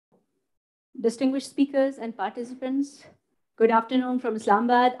distinguished speakers and participants. Good afternoon from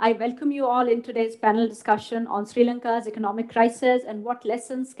Islamabad. I welcome you all in today's panel discussion on Sri Lanka's economic crisis and what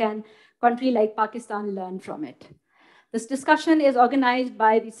lessons can a country like Pakistan learn from it. This discussion is organized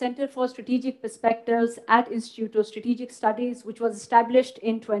by the Center for Strategic Perspectives at Institute of Strategic Studies, which was established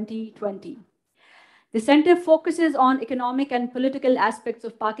in 2020. The center focuses on economic and political aspects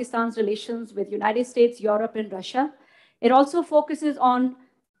of Pakistan's relations with United States, Europe, and Russia. It also focuses on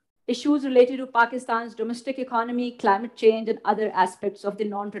issues related to Pakistan's domestic economy, climate change, and other aspects of the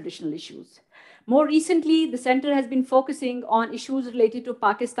non-traditional issues. More recently, the center has been focusing on issues related to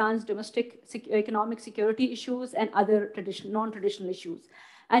Pakistan's domestic economic security issues and other non-traditional issues.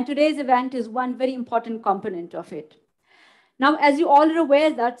 And today's event is one very important component of it. Now, as you all are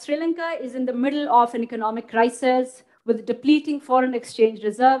aware, that Sri Lanka is in the middle of an economic crisis with depleting foreign exchange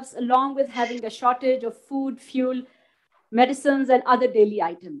reserves, along with having a shortage of food, fuel, medicines, and other daily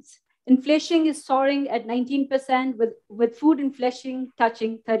items. Inflation is soaring at 19%, with food inflation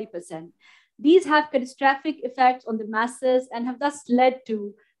touching 30%. These have catastrophic effects on the masses and have thus led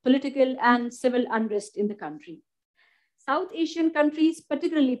to political and civil unrest in the country. South Asian countries,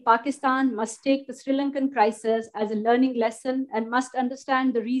 particularly Pakistan, must take the Sri Lankan crisis as a learning lesson and must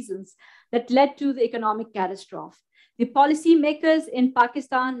understand the reasons that led to the economic catastrophe. The policymakers in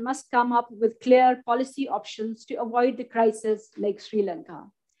Pakistan must come up with clear policy options to avoid the crisis like Sri Lanka.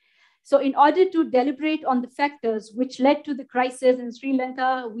 So in order to deliberate on the factors which led to the crisis in Sri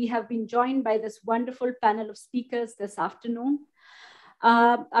Lanka, we have been joined by this wonderful panel of speakers this afternoon.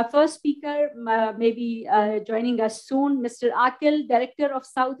 Our first speaker may be joining us soon, Mr. Akil, Director of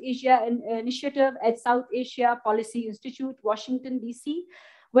South Asia Initiative at South Asia Policy Institute, Washington, D.C.,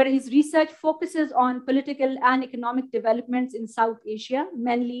 where his research focuses on political and economic developments in South Asia,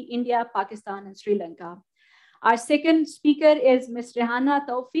 mainly India, Pakistan, and Sri Lanka. Our second speaker is Ms. Rehana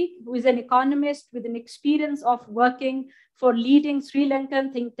Tawfiq, who is an economist with an experience of working for leading Sri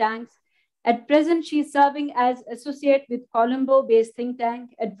Lankan think tanks. At present, she is serving as associate with Colombo-based think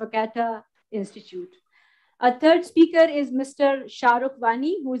tank Advocata Institute. Our third speaker is Mr. Shahrukh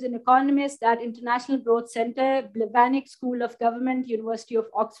Wani, who is an economist at International Growth Center, Blavatnik School of Government, University of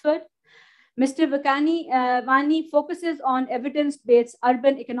Oxford. Mr. Wani focuses on evidence-based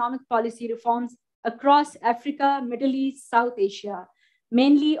urban economic policy reforms across Africa, Middle East, South Asia,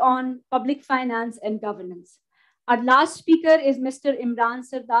 mainly on public finance and governance. Our last speaker is Mr. Imran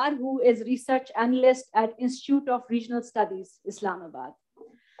Sardar, who is research analyst at Institute of Regional Studies, Islamabad.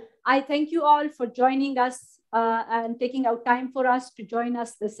 I thank you all for joining us and taking out time for us to join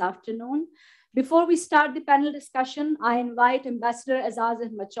us this afternoon. Before we start the panel discussion, I invite Ambassador Azaz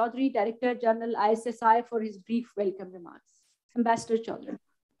Ahmad Chaudhry, Director General ISSI, for his brief welcome remarks. Ambassador Chaudhry.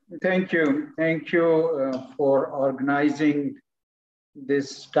 Thank you. Thank you for organizing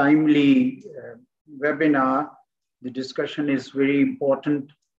this timely webinar. The discussion is very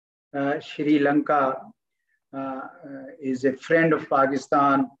important. Sri Lanka is a friend of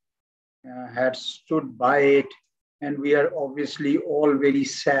Pakistan, had stood by it, and we are obviously all very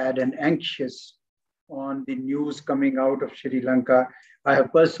sad and anxious on the news coming out of Sri Lanka. I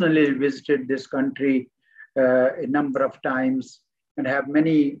have personally visited this country a number of times and have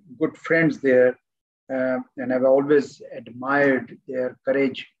many good friends there, and I've always admired their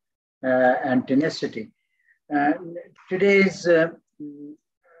courage and tenacity. Today's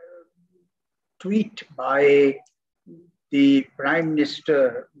tweet by the Prime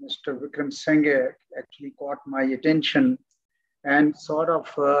Minister, Mr. Vikram Singhe, actually caught my attention and sort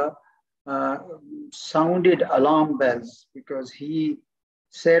of sounded alarm bells, because he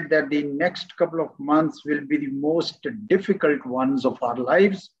said that the next couple of months will be the most difficult ones of our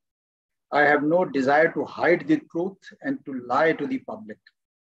lives. I have no desire to hide the truth and to lie to the public.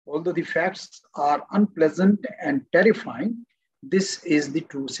 Although the facts are unpleasant and terrifying, this is the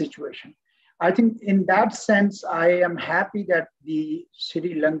true situation. I think in that sense, I am happy that the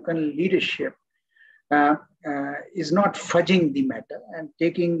Sri Lankan leadership is not fudging the matter and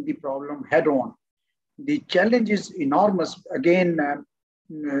taking the problem head on. The challenge is enormous. Again,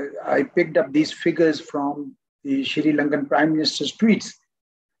 I picked up these figures from the Sri Lankan Prime Minister's tweets,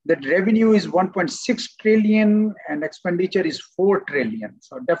 that revenue is 1.6 trillion and expenditure is 4 trillion,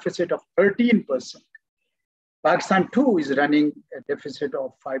 so a deficit of 13%. Pakistan too is running a deficit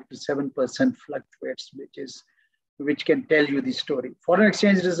of 5 to 7% fluctuates, which can tell you the story. Foreign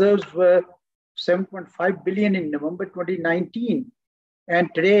exchange reserves were 7.5 billion in November 2019, and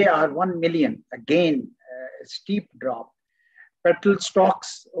today are 1 million. Again, a steep drop. Petrol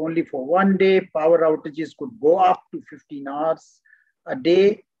stocks only for 1 day. Power outages could go up to 15 hours a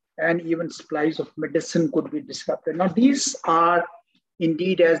day, and even supplies of medicine could be disrupted. Now, these are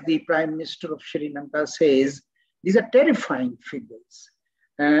Indeed, as the Prime Minister of Sri Lanka says, these are terrifying figures.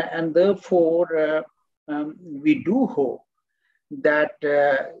 And therefore, we do hope that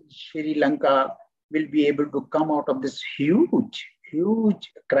Sri Lanka will be able to come out of this huge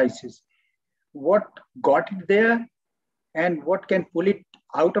crisis. What got it there and what can pull it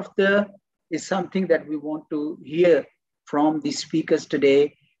out of there is something that we want to hear from the speakers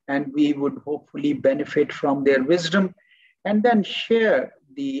today, and we would hopefully benefit from their wisdom and then share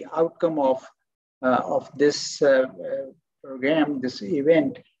the outcome of this program, this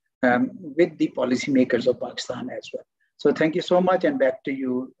event, with the policymakers of Pakistan as well. So thank you so much, and back to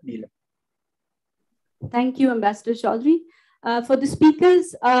you, Neelam. Thank you, Ambassador Chaudhary. For the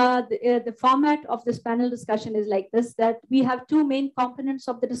speakers, the format of this panel discussion is like this, that we have two main components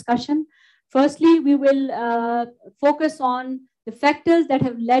of the discussion. Firstly, we will focus on the factors that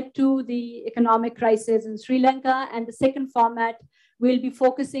have led to the economic crisis in Sri Lanka. And the second format, we'll be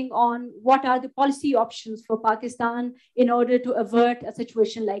focusing on what are the policy options for Pakistan in order to avert a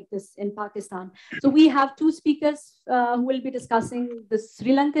situation like this in Pakistan. So we have two speakers who will be discussing the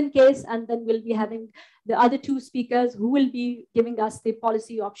Sri Lankan case, and then we'll be having the other two speakers who will be giving us the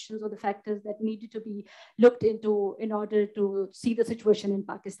policy options or the factors that needed to be looked into in order to see the situation in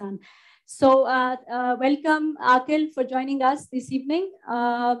Pakistan. So welcome, Akil, for joining us this evening.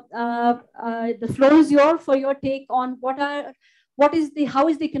 The floor is yours for your take on how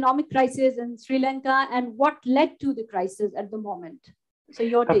is the economic crisis in Sri Lanka and what led to the crisis at the moment. So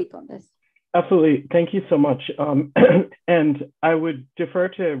your take on this. Absolutely. Thank you so much. And I would defer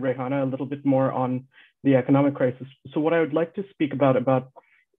to Rehana a little bit more on the economic crisis. So what I would like to speak about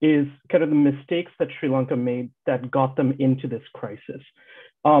is kind of the mistakes that Sri Lanka made that got them into this crisis.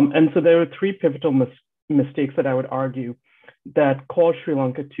 And so there are three pivotal mistakes that I would argue that caused Sri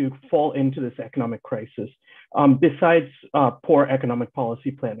Lanka to fall into this economic crisis, besides poor economic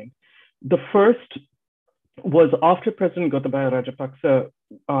policy planning. The first was after President Gotabaya Rajapaksa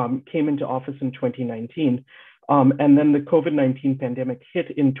came into office in 2019, and then the COVID-19 pandemic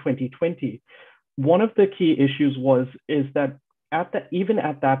hit in 2020. One of the key issues is that even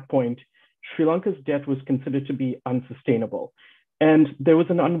at that point, Sri Lanka's debt was considered to be unsustainable. And there was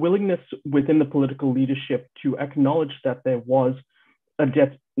an unwillingness within the political leadership to acknowledge that there was a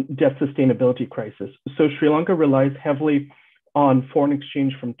debt sustainability crisis. So Sri Lanka relies heavily on foreign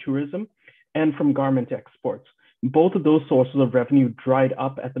exchange from tourism and from garment exports. Both of those sources of revenue dried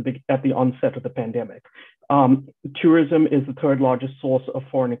up at the onset of the pandemic. Tourism is the third largest source of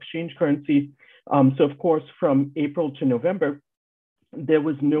foreign exchange currency. So of course, from April to November, there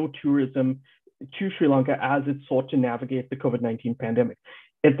was no tourism to Sri Lanka as it sought to navigate the COVID-19 pandemic.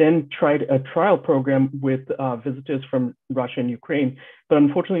 It then tried a trial program with visitors from Russia and Ukraine, but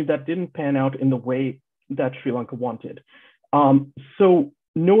unfortunately that didn't pan out in the way that Sri Lanka wanted. So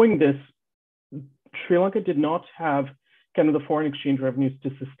knowing this, Sri Lanka did not have kind of the foreign exchange revenues to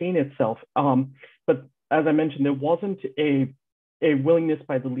sustain itself. But as I mentioned, there wasn't a willingness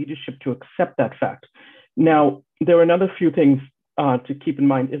by the leadership to accept that fact. Now, there are another few things to keep in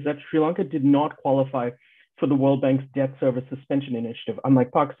mind is that Sri Lanka did not qualify for the World Bank's debt service suspension initiative,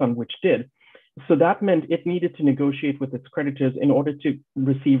 unlike Pakistan, which did. So that meant it needed to negotiate with its creditors in order to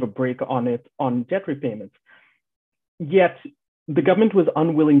receive a break on debt repayments. Yet the government was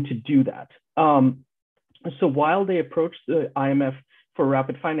unwilling to do that. So while they approached the IMF for a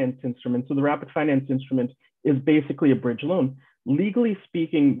rapid finance instrument, so the rapid finance instrument is basically a bridge loan. Legally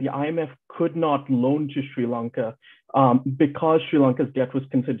speaking, the IMF could not loan to Sri Lanka because Sri Lanka's debt was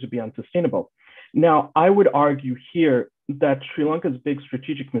considered to be unsustainable. Now, I would argue here that Sri Lanka's big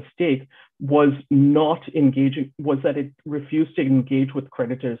strategic mistake was that it refused to engage with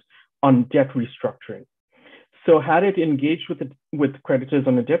creditors on debt restructuring. So had it engaged with creditors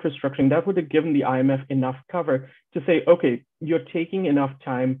on a debt restructuring, that would have given the IMF enough cover to say, okay, you're taking enough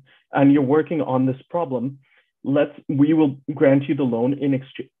time and you're working on this problem. We will grant you the loan in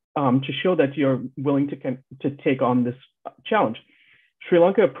exchange to show that you're willing to take on this challenge. Sri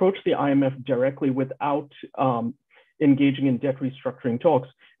Lanka approached the IMF directly without engaging in debt restructuring talks.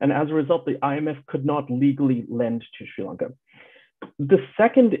 And as a result, the IMF could not legally lend to Sri Lanka. The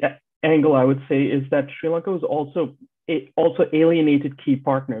second angle I would say is that Sri Lanka was also alienated key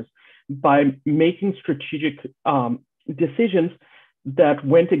partners by making strategic decisions that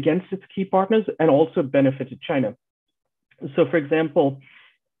went against its key partners and also benefited China. So for example,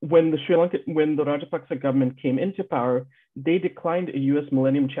 when the Rajapaksa government came into power, they declined a US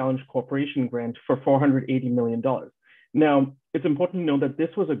Millennium Challenge Corporation grant for $480 million. Now, it's important to know that this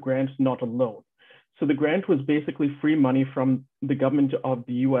was a grant, not a loan. So the grant was basically free money from the government of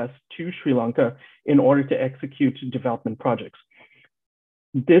the US to Sri Lanka in order to execute development projects.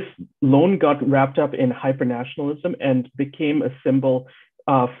 this loan got wrapped up in hypernationalism and became a symbol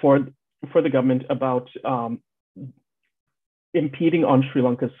for the government about impeding on Sri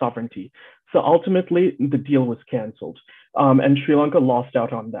Lanka's sovereignty. So ultimately, the deal was canceled, and Sri Lanka lost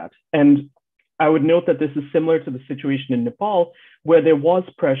out on that. And I would note that this is similar to the situation in Nepal, where there was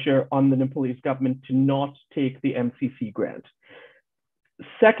pressure on the Nepalese government to not take the MCC grant.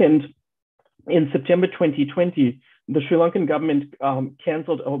 Second, in September 2020, the Sri Lankan government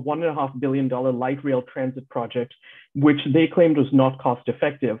canceled a $1.5 billion light rail transit project, which they claimed was not cost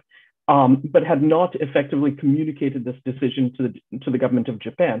effective, but had not effectively communicated this decision to the government of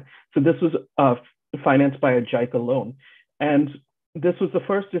Japan. So this was financed by a JICA loan. And this was the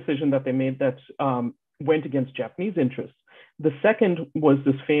first decision that they made that went against Japanese interests. The second was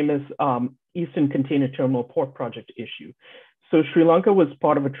this famous Eastern Container Terminal Port Project issue. So Sri Lanka was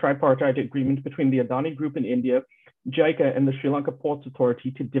part of a tripartite agreement between the Adani Group in India, JICA, and the Sri Lanka Ports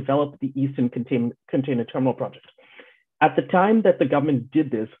Authority to develop the Eastern Container Terminal Project. At the time that the government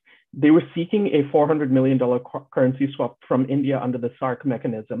did this, they were seeking a $400 million currency swap from India under the SARC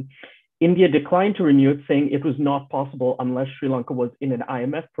mechanism. India declined to renew it, saying it was not possible unless Sri Lanka was in an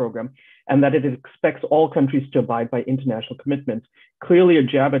IMF program, and that it expects all countries to abide by international commitments. Clearly a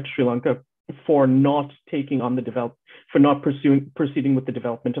jab at Sri Lanka for not taking on for not proceeding with the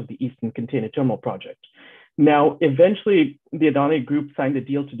development of the Eastern Container Terminal Project. Now, eventually, the Adani Group signed a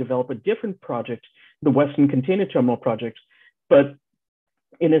deal to develop a different project, the Western Container Terminal Project, but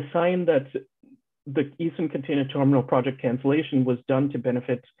in a sign that the Eastern Container Terminal Project cancellation was done to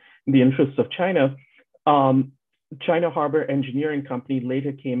benefit the interests of China, China Harbor Engineering Company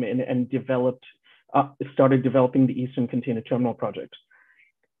later came in and started developing the Eastern Container Terminal Project.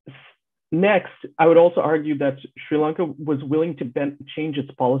 Next, I would also argue that Sri Lanka was willing to change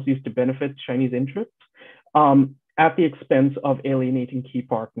its policies to benefit Chinese interests at the expense of alienating key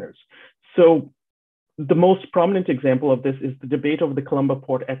partners. So the most prominent example of this is the debate over the Colombo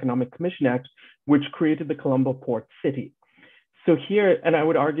Port Economic Commission Act, which created the Colombo Port City. So here, and I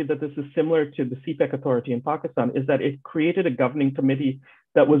would argue that this is similar to the CPEC authority in Pakistan, is that it created a governing committee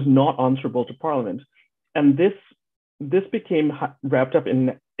that was not answerable to parliament. And this became wrapped up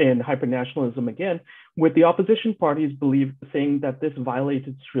in hypernationalism again, with the opposition parties saying that this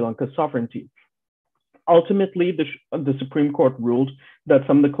violated Sri Lanka's sovereignty. Ultimately, the Supreme Court ruled that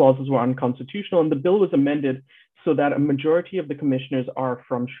some of the clauses were unconstitutional, and the bill was amended so that a majority of the commissioners are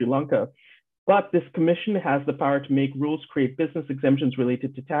from Sri Lanka. But this commission has the power to make rules, create business exemptions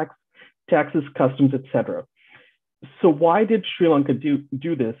related to taxes, customs, etc. So why did Sri Lanka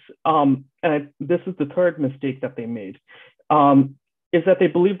do this? And this is the third mistake that they made, is that they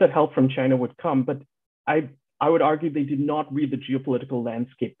believed that help from China would come, but I would argue they did not read the geopolitical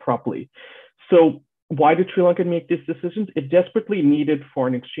landscape properly. So why did Sri Lanka make these decisions? It desperately needed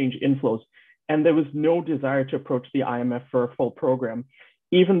foreign exchange inflows, and there was no desire to approach the IMF for a full program,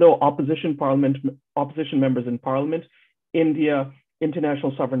 even though opposition members in parliament, India,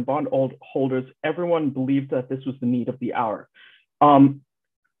 international sovereign bond holders, everyone believed that this was the need of the hour.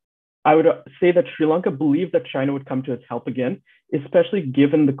 I would say that Sri Lanka believed that China would come to its help again, especially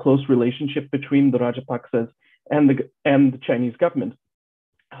given the close relationship between the Rajapaksas and the Chinese government.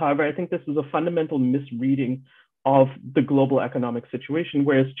 However, I think this is a fundamental misreading of the global economic situation,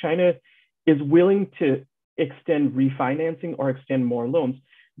 whereas China is willing to extend refinancing or extend more loans,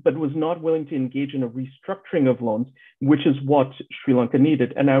 but was not willing to engage in a restructuring of loans, which is what Sri Lanka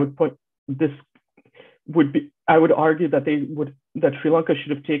needed. And I would argue that Sri Lanka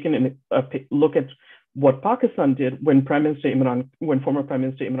should have taken a look at what Pakistan did when former Prime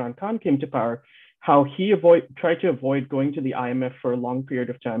Minister Imran Khan came to power, how he tried to avoid going to the IMF for a long period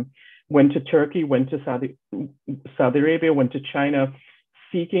of time, went to Turkey, went to Saudi Arabia, went to China,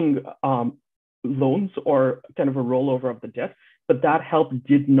 seeking loans or kind of a rollover of the debt, but that help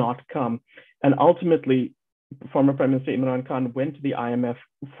did not come. And ultimately, former Prime Minister Imran Khan went to the IMF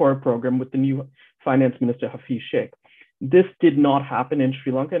for a program with the new Finance Minister Hafiz Sheikh. This did not happen in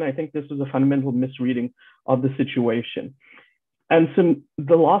Sri Lanka, and I think this was a fundamental misreading of the situation. And so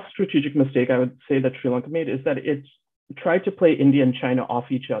the last strategic mistake I would say that Sri Lanka made is that it tried to play India and China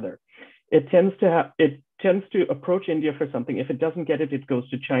off each other. It tends to approach India for something. If it doesn't get it, it goes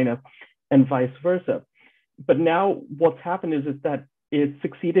to China, and vice versa. But now what's happened is that it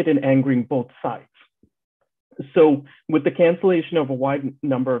succeeded in angering both sides. So with the cancellation of a wide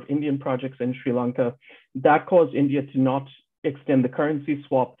number of Indian projects in Sri Lanka, that caused India to not extend the currency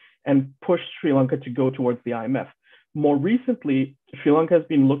swap and push Sri Lanka to go towards the IMF. More recently, Sri Lanka has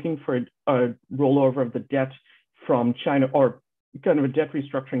been looking for a rollover of the debt from China, or kind of a debt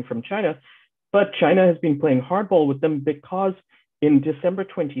restructuring from China, but China has been playing hardball with them because in December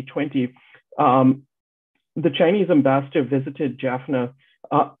 2020, the Chinese ambassador visited Jaffna,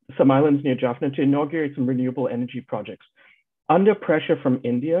 some islands near Jaffna, to inaugurate some renewable energy projects. Under pressure from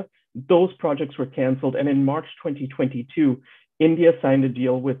India, those projects were canceled. And in March 2022, India signed a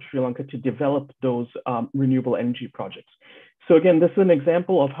deal with Sri Lanka to develop those renewable energy projects. So again, this is an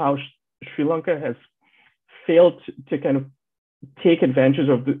example of how Sri Lanka has failed to kind of take advantage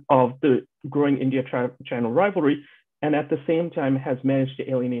of the growing India-China rivalry, and at the same time has managed to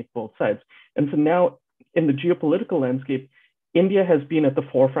alienate both sides. And so now in the geopolitical landscape, India has been at the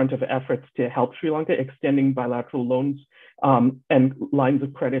forefront of efforts to help Sri Lanka, extending bilateral loans and lines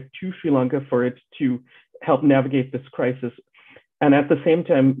of credit to Sri Lanka for it to help navigate this crisis. And at the same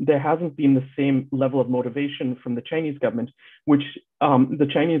time, there hasn't been the same level of motivation from the Chinese government, which the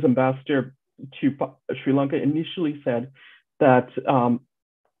Chinese ambassador to Sri Lanka initially said that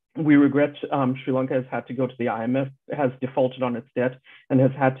we regret Sri Lanka has had to go to the IMF, has defaulted on its debt, and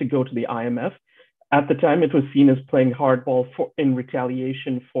has had to go to the IMF. At the time, it was seen as playing hardball in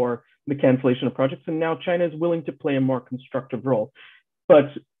retaliation for the cancellation of projects, and now China is willing to play a more constructive role. But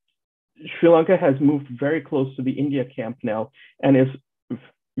Sri Lanka has moved very close to the India camp now and is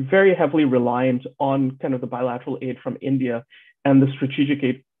very heavily reliant on kind of the bilateral aid from India and the strategic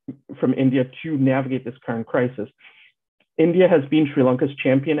aid from India to navigate this current crisis. India has been Sri Lanka's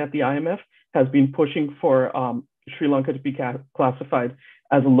champion at the IMF, has been pushing for Sri Lanka to be classified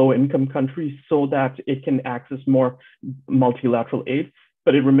as a low-income country so that it can access more multilateral aid,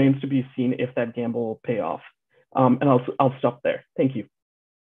 but it remains to be seen if that gamble will pay off. And I'll stop there. Thank you.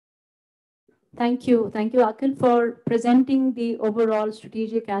 Thank you, Akhil, for presenting the overall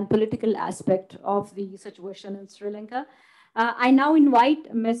strategic and political aspect of the situation in Sri Lanka. I now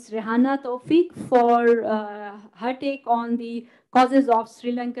invite Ms. Rehana Tawfiq for her take on the causes of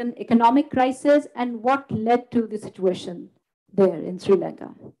Sri Lankan economic crisis and what led to the situation there in Sri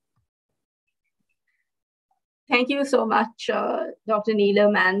Lanka. Thank you so much, Dr.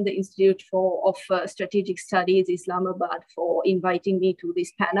 Neelam and the Institute of Strategic Studies, Islamabad, for inviting me to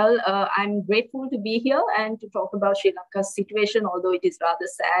this panel. I'm grateful to be here and to talk about Sri Lanka's situation, although it is rather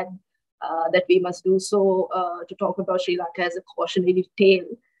sad that we must do so to talk about Sri Lanka as a cautionary tale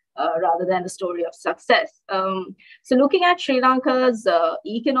rather than a story of success. So looking at Sri Lanka's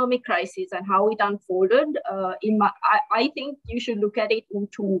economic crisis and how it unfolded, I think you should look at it in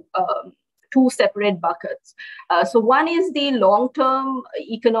two separate buckets. So one is the long-term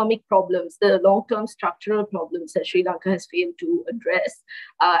economic problems, the long-term structural problems that Sri Lanka has failed to address.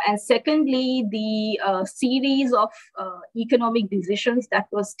 And secondly, the series of economic decisions that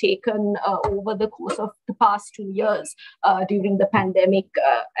was taken over the course of the past 2 years during the pandemic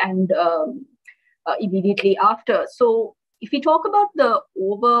and immediately after. So if we talk about the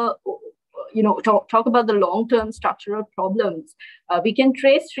talk about the long-term structural problems, we can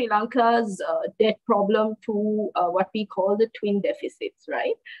trace Sri Lanka's debt problem to what we call the twin deficits,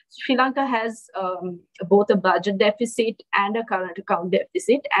 right? Sri Lanka has both a budget deficit and a current account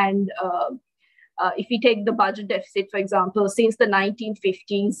deficit. And if we take the budget deficit, for example, since the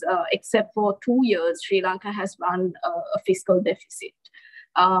 1950s, except for 2 years, Sri Lanka has run a fiscal deficit.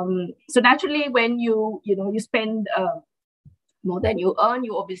 So naturally, when you spend more than you earn,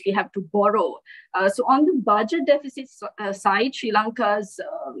 you obviously have to borrow. So on the budget deficit side, Sri Lanka's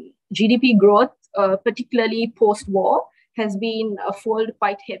GDP growth, particularly post-war, has been fueled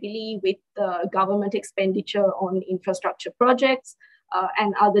quite heavily with government expenditure on infrastructure projects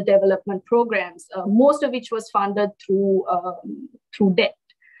and other development programs, most of which was funded through debt.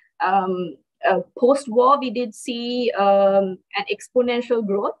 Post-war, we did see an exponential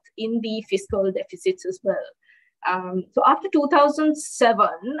growth in the fiscal deficits as well. So after 2007,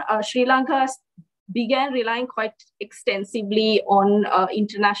 Sri Lanka began relying quite extensively on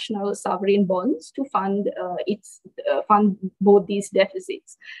international sovereign bonds to fund both these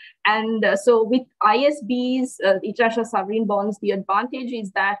deficits. And so with ISBs, international sovereign bonds, the advantage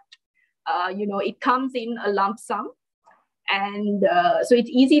is that it comes in a lump sum, and so it's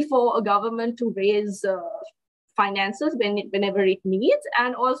easy for a government to raise finances whenever it needs,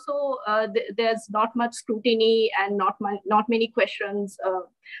 and also there's not much scrutiny and not many questions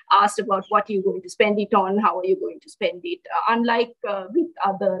asked about what you're going to spend it on, how are you going to spend it, unlike with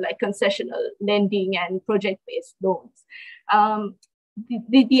other like concessional lending and project-based loans.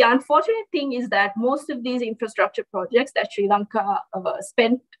 The unfortunate thing is that most of these infrastructure projects that Sri Lanka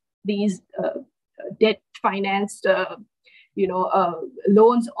spent these debt-financed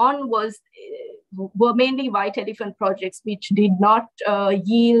loans on were mainly white elephant projects, which did not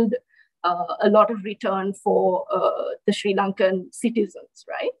yield a lot of return for the Sri Lankan citizens,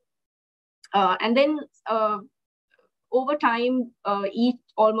 right? And then over time,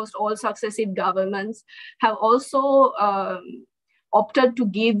 almost all successive governments have also opted to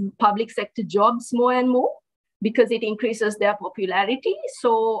give public sector jobs more and more because it increases their popularity.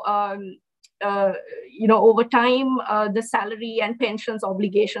 So, over time, the salary and pensions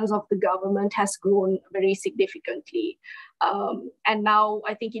obligations of the government has grown very significantly. And now,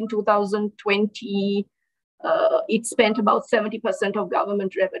 I think in 2020, it spent about 70% of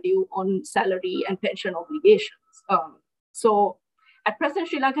government revenue on salary and pension obligations. So at present,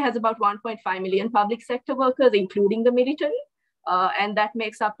 Sri Lanka has about 1.5 million public sector workers, including the military. And that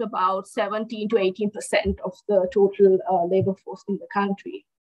makes up about 17 to 18% of the total labor force in the country.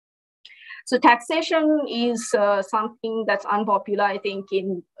 So taxation is something that's unpopular, I think,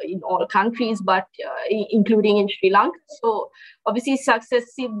 in all countries, but including in Sri Lanka. So obviously,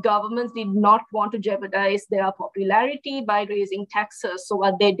 successive governments did not want to jeopardize their popularity by raising taxes. So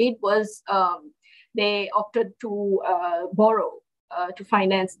what they did was they opted to borrow to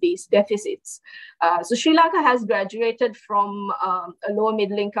finance these deficits. So Sri Lanka has graduated from a lower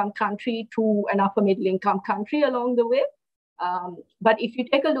middle income country to an upper middle income country along the way. But if you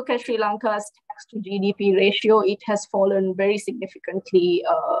take a look at Sri Lanka's tax to GDP ratio, it has fallen very significantly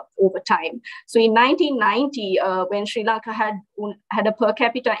over time. So in 1990, when Sri Lanka had a per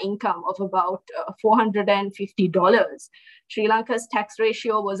capita income of about $450, Sri Lanka's tax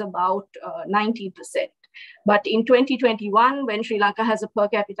ratio was about 19%. But in 2021, when Sri Lanka has a per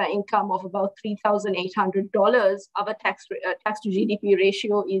capita income of about $3,800, our tax to GDP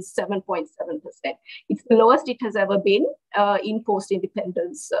ratio is 7.7%. It's the lowest it has ever been in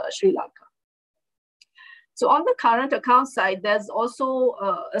post-independence Sri Lanka. So on the current account side, there's also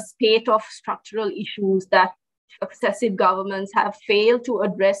a spate of structural issues that successive governments have failed to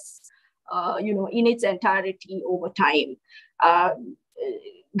address, in its entirety over time.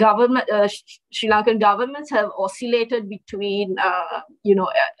 Sri Lankan governments have oscillated between,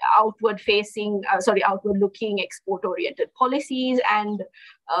 outward-looking export-oriented policies and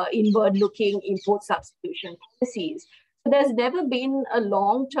inward-looking import substitution policies. So there's never been a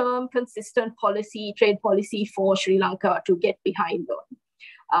long-term, consistent trade policy for Sri Lanka to get behind on.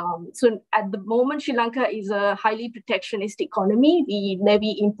 So at the moment, Sri Lanka is a highly protectionist economy. We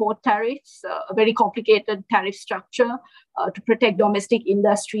levy import tariffs, a very complicated tariff structure to protect domestic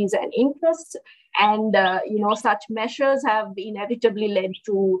industries and interests. And, such measures have inevitably led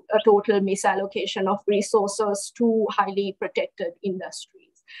to a total misallocation of resources to highly protected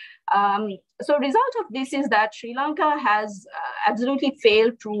industries. So result of this is that Sri Lanka has absolutely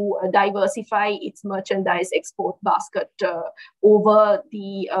failed to diversify its merchandise export basket over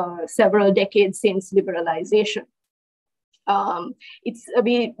the several decades since liberalization.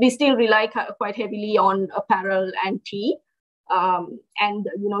 We still rely quite heavily on apparel and tea.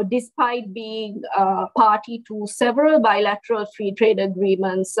 Despite being party to several bilateral free trade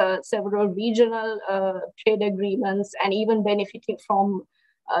agreements, several regional trade agreements, and even benefiting from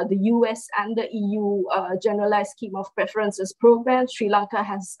the US and the EU Generalized Scheme of Preferences program, Sri Lanka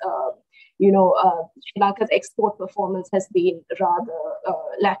has, Sri Lanka's export performance has been rather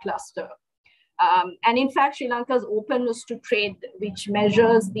lackluster. And in fact, Sri Lanka's openness to trade, which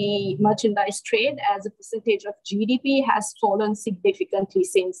measures the merchandise trade as a percentage of GDP, has fallen significantly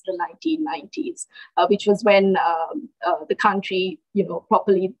since the 1990s, which was when the country,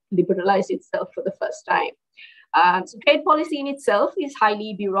 properly liberalized itself for the first time. So trade policy in itself is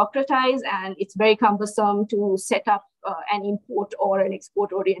highly bureaucratized, and it's very cumbersome to set up an import or an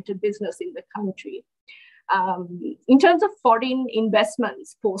export-oriented business in the country. In terms of foreign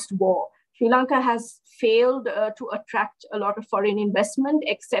investments post-war, Sri Lanka has failed to attract a lot of foreign investment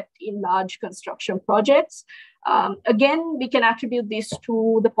except in large construction projects. Again, we can attribute this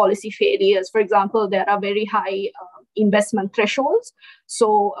to the policy failures. For example, there are very high investment thresholds,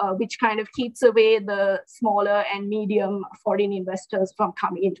 so which kind of keeps away the smaller and medium foreign investors from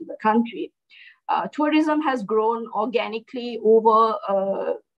coming into the country. Tourism has grown organically over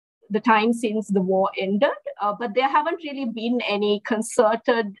the time since the war ended, but there haven't really been any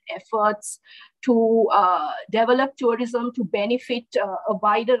concerted efforts to develop tourism to benefit a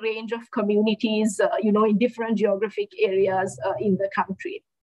wider range of communities, in different geographic areas in the country.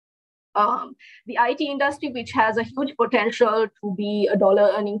 The IT industry, which has a huge potential to be a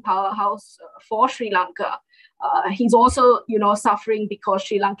dollar-earning powerhouse for Sri Lanka, he's also, suffering because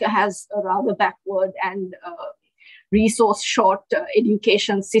Sri Lanka has a rather backward and resource-short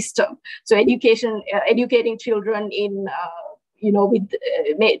education system. So educating children in,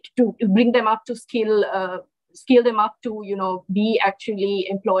 to bring them up to skill them up to, be actually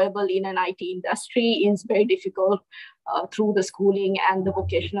employable in an IT industry is very difficult through the schooling and the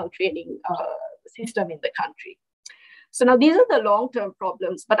vocational training system in the country. So now these are the long-term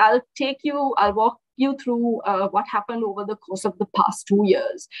problems, but I'll walk you through what happened over the course of the past 2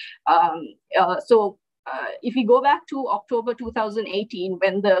 years. If we go back to October 2018,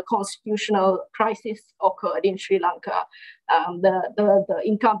 when the constitutional crisis occurred in Sri Lanka, the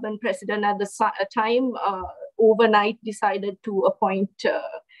incumbent president at the time overnight decided to appoint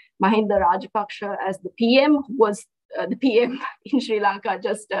Mahinda Rajapaksa as the PM, who was the PM in Sri Lanka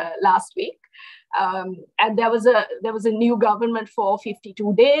just last week. And there was a new government for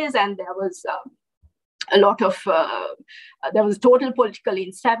 52 days, and there was there was total political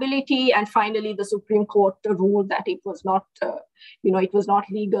instability, and finally the Supreme Court ruled that it was not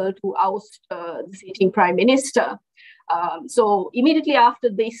legal to oust the sitting prime minister. So immediately after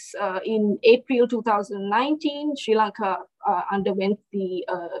this, in April 2019, Sri Lanka underwent the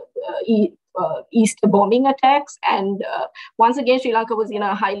Easter bombing attacks, and once again Sri Lanka was in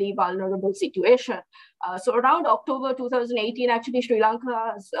a highly vulnerable situation. So around October 2018, actually Sri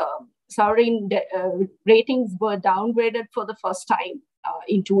Lanka's sovereign ratings were downgraded for the first time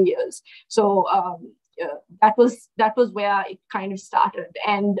in 2 years. So that was where it kind of started.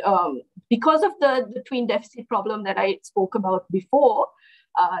 And because of the twin deficit problem that I spoke about before,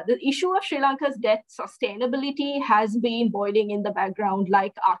 the issue of Sri Lanka's debt sustainability has been boiling in the background,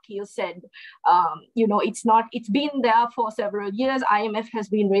 like Akil said. It's been there for several years. IMF has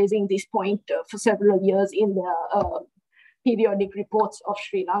been raising this point for several years in the periodic reports of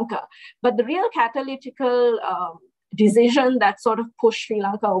Sri Lanka. But the real catalytical decision that sort of pushed Sri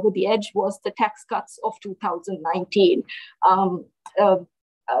Lanka over the edge was the tax cuts of 2019.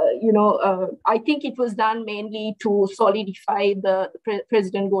 I think it was done mainly to solidify the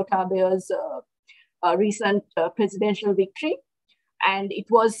President Gotabaya's recent presidential victory. And it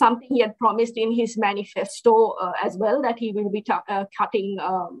was something he had promised in his manifesto as well, that he will be cutting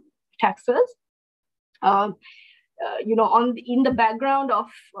taxes. In the background of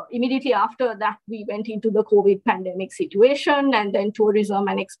immediately after that, we went into the COVID pandemic situation, and then tourism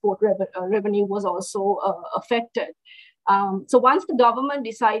and export revenue was also affected. So once the government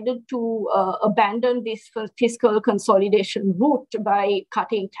decided to abandon this fiscal consolidation route by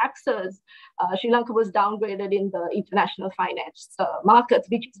cutting taxes, Sri Lanka was downgraded in the international finance markets,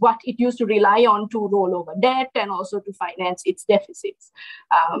 which is what it used to rely on to roll over debt and also to finance its deficits.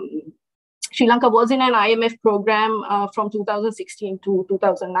 Sri Lanka was in an IMF program from 2016 to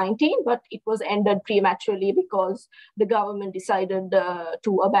 2019, but it was ended prematurely because the government decided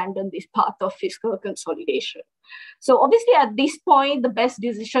to abandon this path of fiscal consolidation. So obviously at this point, the best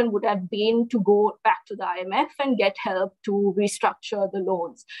decision would have been to go back to the IMF and get help to restructure the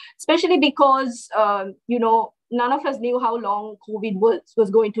loans, especially because, none of us knew how long COVID was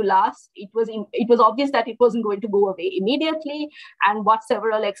going to last. It was obvious that it wasn't going to go away immediately. And what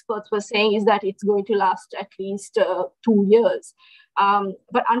several experts were saying is that it's going to last at least 2 years.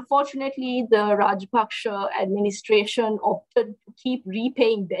 But unfortunately, the Rajapaksa administration opted to keep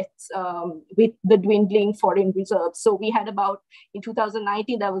repaying debts with the dwindling foreign reserves. So we had in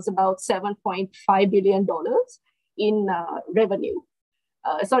 2019, there was about $7.5 billion in revenue.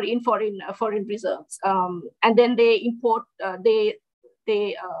 In foreign reserves, and then they put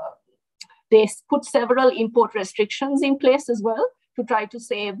several import restrictions in place as well to try to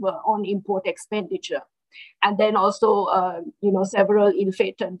save on import expenditure, and then also several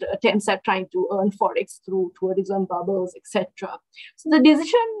ill-fated attempts at trying to earn forex through tourism bubbles, etc. So the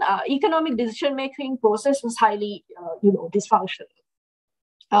economic decision-making process was highly dysfunctional.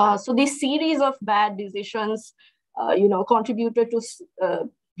 So this series of bad decisions contributed to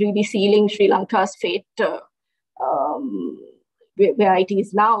really sealing Sri Lanka's fate where it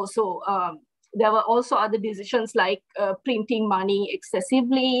is now. So there were also other decisions like printing money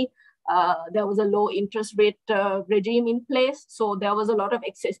excessively. There was a low interest rate regime in place. So there was a lot of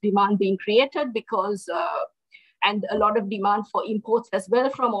excess demand being created because, and a lot of demand for imports as well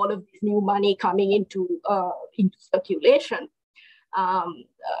from all of this new money coming into circulation.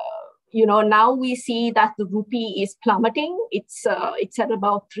 Now we see that the rupee is plummeting. It's at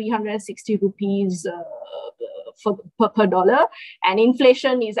about 360 rupees per dollar, and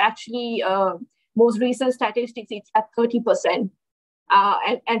inflation is actually most recent statistics. It's at 30%,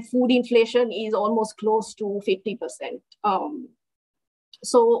 and food inflation is almost close to 50%.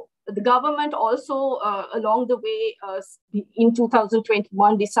 So the government also, along the way, in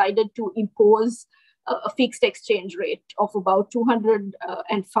 2021, decided to impose a fixed exchange rate of about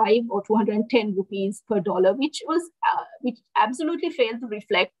 205 or 210 rupees per dollar, which absolutely failed to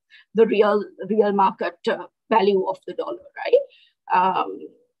reflect the real market value of the dollar, right?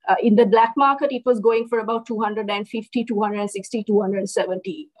 in the black market, it was going for about 250, 260,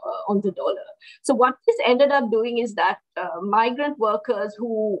 270 on the dollar. So what this ended up doing is that migrant workers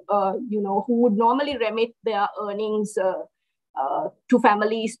who would normally remit their earnings to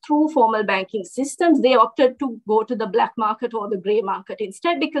families through formal banking systems, they opted to go to the black market or the gray market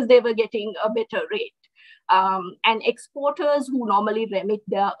instead because they were getting a better rate. And exporters who normally remit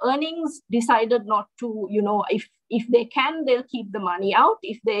their earnings decided not to, if they can, they'll keep the money out.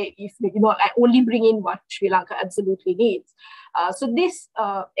 If they only bring in what Sri Lanka absolutely needs. So this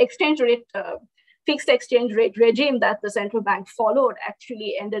exchange rate, fixed exchange rate regime that the central bank followed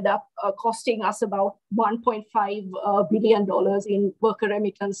actually ended up costing us about $1.5 billion in worker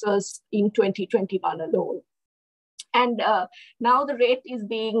remittances in 2021 alone. And now the rate is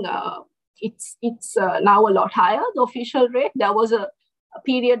being it's now a lot higher, the official rate. There was a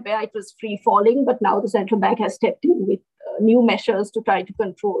period where it was free falling, but now the central bank has stepped in with new measures to try to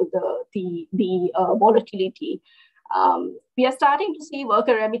control the volatility. We are starting to see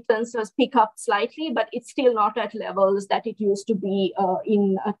worker remittances pick up slightly, but it's still not at levels that it used to be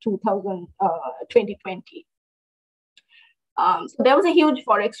in 2020. So there was a huge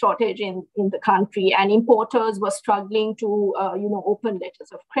forex shortage in the country, and importers were struggling to open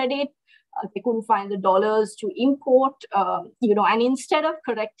letters of credit. They couldn't find the dollars to import, and instead of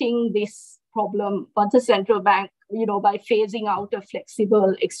correcting this problem, but the central bank, by phasing out a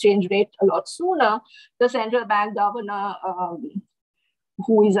flexible exchange rate a lot sooner, the central bank governor,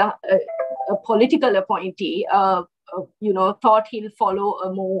 who is a political appointee, thought he'll follow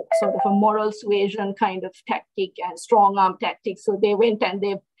a more sort of a moral suasion kind of tactic and strong arm tactics. So they went and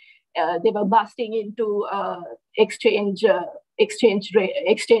they were busting into exchange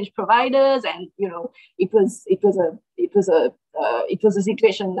providers, and it was a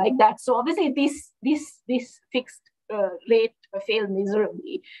situation like that. So obviously this fixed rate failed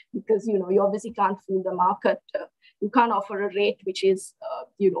miserably because you obviously can't fool the market. You can't offer a rate which is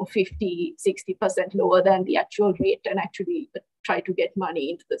 50-60% lower than the actual rate and actually try to get money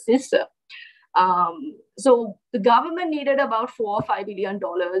into the system. So the government needed about $4 or $5 billion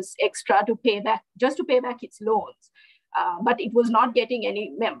extra to pay back its loans. But it was not getting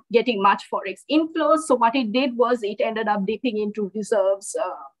much forex inflows. So what it did was it ended up dipping into reserves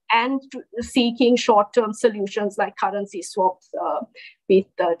and seeking short-term solutions like currency swaps with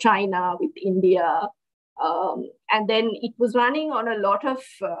China, with India. And then it was running on a lot of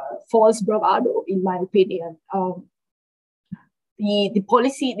false bravado, in my opinion.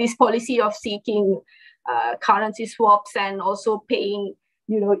 This policy of seeking currency swaps and also paying,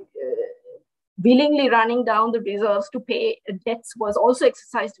 willingly running down the reserves to pay debts was also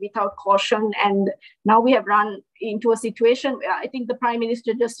exercised without caution. And now we have run into a situation where I think the Prime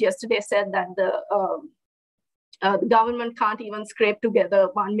Minister just yesterday said that the government can't even scrape together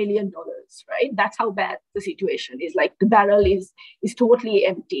 $1 million, right? That's how bad the situation is. Like the barrel is totally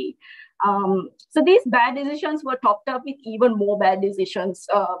empty. So these bad decisions were topped up with even more bad decisions.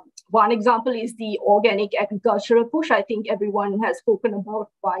 One example is the organic agricultural push. I think everyone has spoken about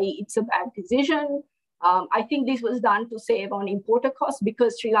why it's a bad decision. I think this was done to save on importer costs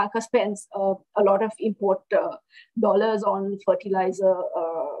because Sri Lanka spends a lot of import dollars on fertilizer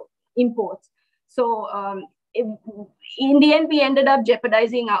imports. So in the end, we ended up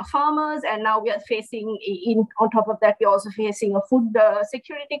jeopardizing our farmers, and now we are facing, on top of that, we're also facing a food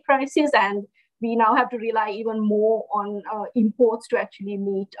security crisis, and we now have to rely even more on imports to actually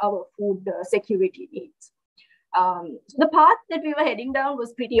meet our food security needs. So the path that we were heading down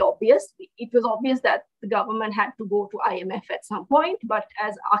was pretty obvious. It was obvious that the government had to go to IMF at some point, but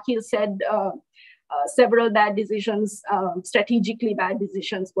as Akhil said, several bad decisions, strategically bad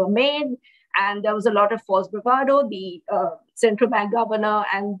decisions were made. And there was a lot of false bravado. The central bank governor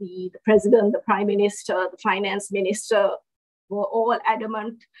and the president, the prime minister, the finance minister were all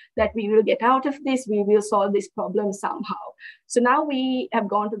adamant that we will get out of this. We will solve this problem somehow. So now we have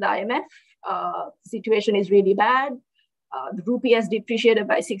gone to the IMF. The situation is really bad. The rupee has depreciated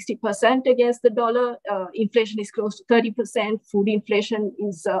by 60% against the dollar. Inflation is close to 30%. Food inflation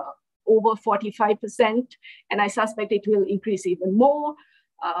is over 45%. And I suspect it will increase even more.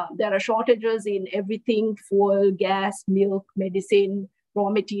 There are shortages in everything: fuel, gas, milk, medicine, raw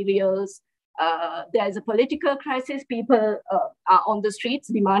materials. There's a political crisis. People are on the streets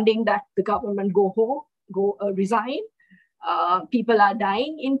demanding that the government resign. People are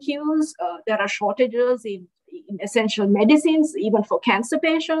dying in queues. There are shortages in essential medicines, even for cancer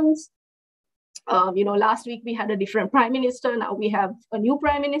patients. Last week we had a different prime minister. Now we have a new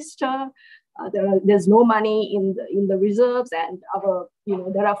prime minister. There's no money in the reserves, and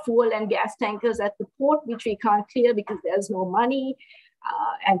there are fuel and gas tankers at the port which we can't clear because there's no money.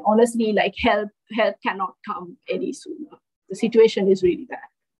 And honestly, like help cannot come any sooner. The situation is really bad.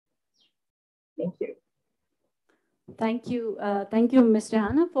 Thank you. Thank you, Ms.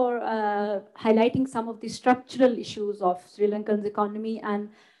 Rehana, for highlighting some of the structural issues of Sri Lankan's economy and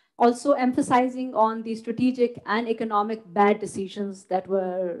also emphasizing on the strategic and economic bad decisions that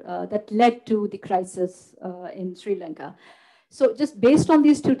led to the crisis in Sri Lanka. So just based on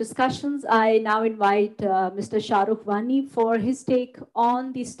these two discussions, I now invite Mr. Shahrukh Wani for his take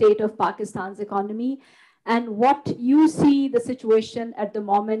on the state of Pakistan's economy and what you see the situation at the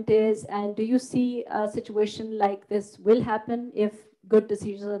moment is, and do you see a situation like this will happen if good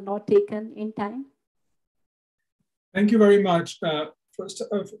decisions are not taken in time? Thank you very much. First,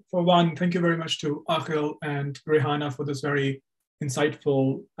 for one, thank you very much to Akhil and Rehana for this very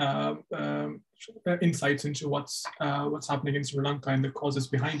insightful insights into what's happening in Sri Lanka and the causes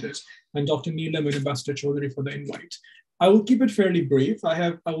behind it, and Dr. Neelam and Ambassador Chaudhary for the invite. I will keep it fairly brief.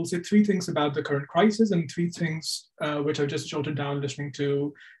 I will say three things about the current crisis and three things which I've just jotted down listening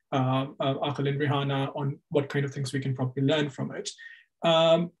to Akhil and Rehana on what kind of things we can probably learn from it.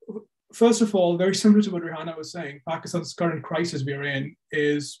 First of all, very similar to what Rehana was saying, Pakistan's current crisis we're in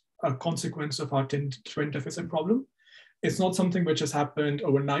is a consequence of our twin deficit problem. It's not something which has happened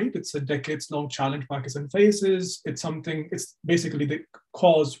overnight. It's a decades-long challenge Pakistan faces. It's basically the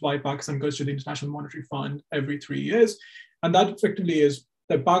cause why Pakistan goes to the International Monetary Fund every 3 years. And that effectively is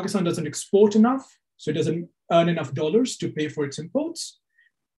that Pakistan doesn't export enough, so it doesn't earn enough dollars to pay for its imports.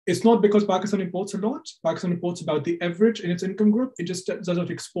 It's not because Pakistan imports a lot. Pakistan imports about the average in its income group. It just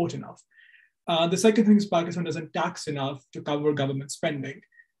doesn't export enough. The second thing is Pakistan doesn't tax enough to cover government spending.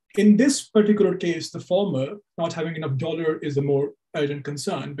 In this particular case, the former, not having enough dollar, is a more urgent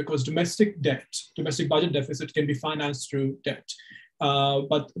concern because domestic budget deficit can be financed through debt.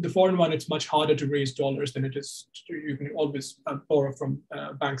 But the foreign one, it's much harder to raise dollars than it is. You can always borrow from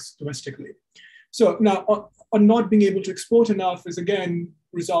banks domestically. So now on not being able to export enough is again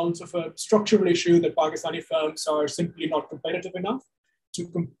results of a structural issue that Pakistani firms are simply not competitive enough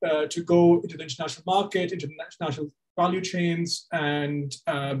to go into the international market, into the international value chains, and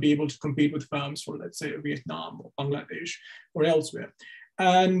be able to compete with firms from, let's say, Vietnam or Bangladesh or elsewhere.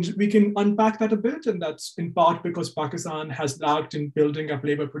 And we can unpack that a bit, and that's in part because Pakistan has lagged in building up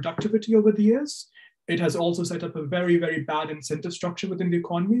labor productivity over the years. It has also set up a very, very bad incentive structure within the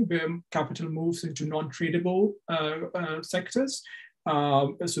economy where capital moves into non-tradable sectors.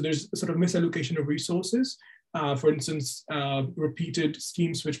 So there's a sort of misallocation of resources. For instance, repeated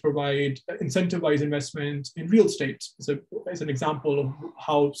schemes which provide incentivized investment in real estate is an example of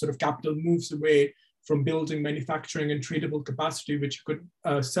how sort of capital moves away from building manufacturing and tradable capacity, which could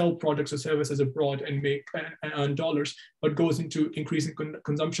sell products or services abroad and make and earn dollars, but goes into increasing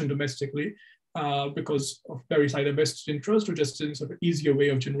consumption domestically because of various either vested interest or just a sort of easier way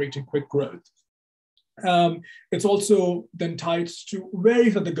of generating quick growth. It's also then tied to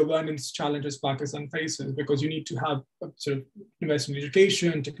various other governance challenges Pakistan faces because you need to have a sort of invest in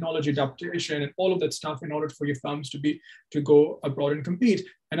education, technology adaptation, and all of that stuff in order for your firms to go abroad and compete.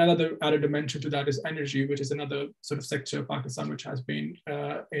 And another added dimension to that is energy, which is another sort of sector of Pakistan which has been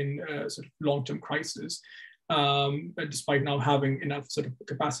in sort of long-term crisis, despite now having enough sort of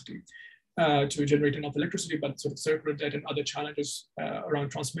capacity to generate enough electricity, but sort of circular debt and other challenges around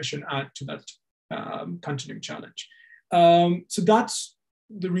transmission add to that continuing challenge. So that's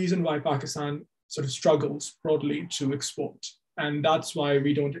the reason why Pakistan sort of struggles broadly to export. And that's why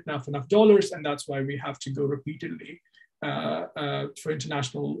we don't have enough dollars, and that's why we have to go repeatedly for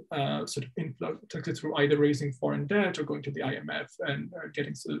international sort of inflow through either raising foreign debt or going to the IMF and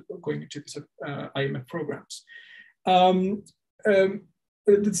going into the sort of IMF programs.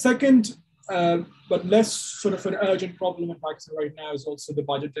 The second but less sort of an urgent problem in Pakistan right now is also the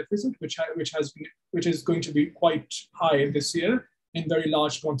budget deficit, which is going to be quite high this year, in very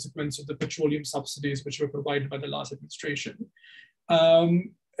large consequence of the petroleum subsidies which were provided by the last administration.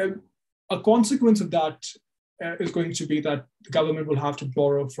 A consequence of that is going to be that the government will have to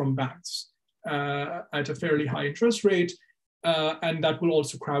borrow from banks at a fairly high interest rate, and that will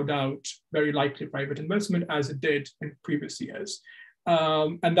also crowd out very likely private investment as it did in previous years.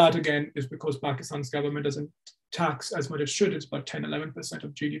 And that again is because Pakistan's government doesn't tax as much as it should. It's about 10-11%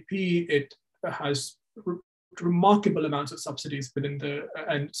 of GDP. It has remarkable amounts of subsidies within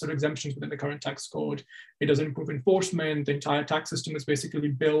and sort of exemptions within the current tax code. It doesn't improve enforcement. The entire tax system is basically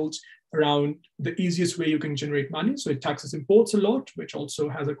built around the easiest way you can generate money. So it taxes imports a lot, which also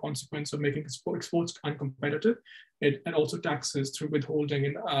has a consequence of making exports uncompetitive. and also taxes through withholding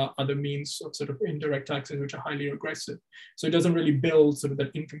and other means of sort of indirect taxes, which are highly regressive. So it doesn't really build sort of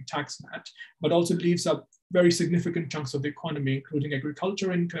that income tax net, but also leaves up very significant chunks of the economy, including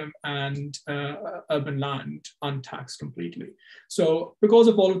agriculture income and urban land, untaxed completely. So because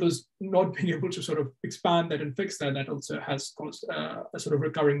of all of those not being able to sort of expand that and fix that, that also has caused a sort of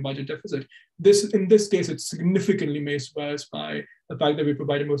recurring budget deficit. In this case, it's significantly made worse by the fact that we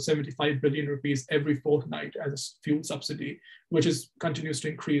provide about 75 billion rupees every fortnight as a fuel subsidy, which continues to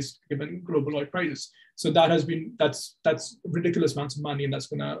increase given global oil prices. So that's ridiculous amounts of money, and that's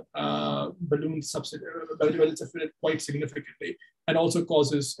going to balloon subsidy quite significantly, and also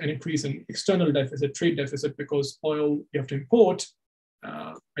causes an increase in external deficit, trade deficit, because oil you have to import,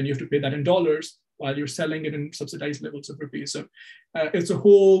 and you have to pay that in dollars while you're selling it in subsidized levels of rupees. So it's a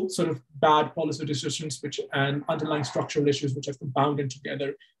whole sort of bad policy decisions and underlying structural issues which have compounded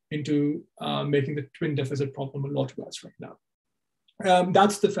together into making the twin deficit problem a lot worse right now.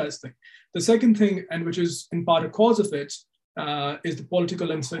 That's the first thing. The second thing, and which is in part a cause of it, is the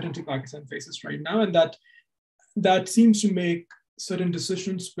political uncertainty Pakistan faces right now. And that seems to make certain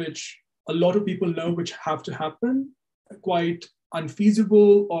decisions which a lot of people know which have to happen quite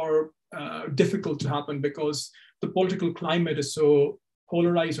unfeasible or difficult to happen, because the political climate is so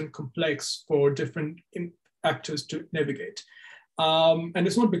polarized and complex for different actors to navigate. And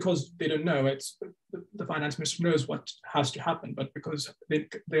it's not because they don't know, it's the finance minister knows what has to happen, but because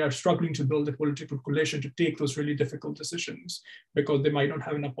they are struggling to build a political coalition to take those really difficult decisions because they might not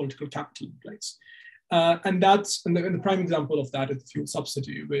have enough political capital in place. And the prime example of that is the fuel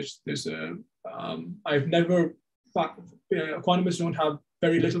subsidy, which there's economists don't have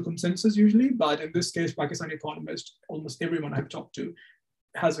very little consensus usually, but in this case, Pakistani economists, almost everyone I've talked to,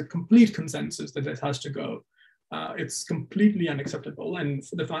 has a complete consensus that it has to go. It's completely unacceptable. And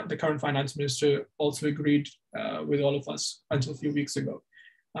the current finance minister also agreed with all of us until a few weeks ago.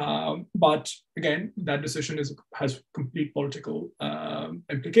 But again, that decision has complete political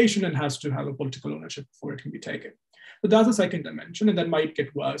implication and has to have a political ownership before it can be taken. But that's a second dimension, and that might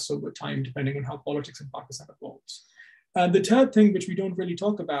get worse over time depending on how politics in Pakistan evolves. The third thing, which we don't really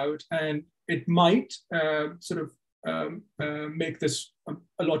talk about, and it might make this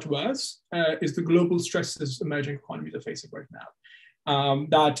a lot worse, is the global stresses emerging economies are facing right now.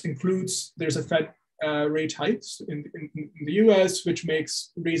 That includes, there's a Fed rate hikes in the US, which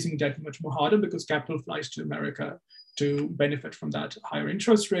makes raising debt much more harder because capital flies to America to benefit from that higher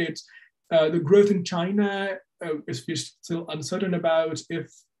interest rates. The growth in China is still uncertain about if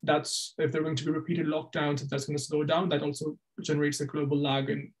they're going to be repeated lockdowns, if that's going to slow down. That also generates a global lag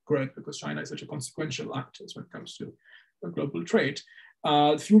in growth because China is such a consequential actor when it comes to global trade.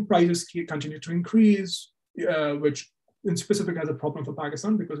 Fuel prices continue to increase, which in specific has a problem for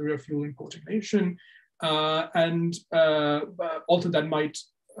Pakistan because we're a fuel importing nation. And also that might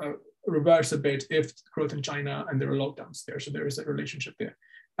reverse a bit if growth in China and there are lockdowns there. So there is a relationship there.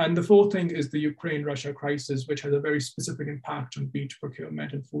 And the fourth thing is the Ukraine-Russia crisis, which has a very specific impact on wheat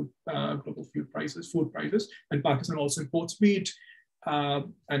procurement and global food prices. And Pakistan also imports wheat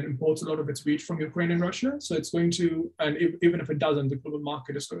and imports a lot of its wheat from Ukraine and Russia. So it's going to, and even if it doesn't, the global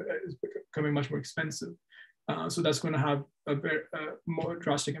market is becoming much more expensive. So that's going to have a very more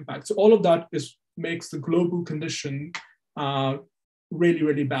drastic impact. So all of that makes the global condition really,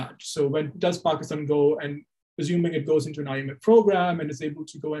 really bad. So when does Pakistan go, and assuming it goes into an IMF program and is able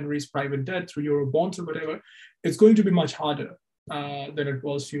to go and raise private debt through Euro bonds or whatever, it's going to be much harder than it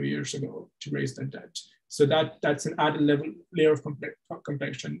was a few years ago to raise that debt. So that's an added layer of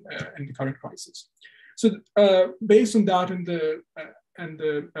complexion in the current crisis. So based on that and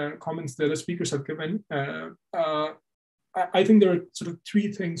the comments the other speakers have given, I think there are sort of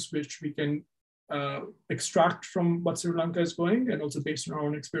three things which we can extract from what Sri Lanka is going, and also based on our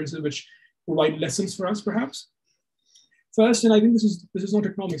own experiences, which provide lessons for us, perhaps. First, and I think this is not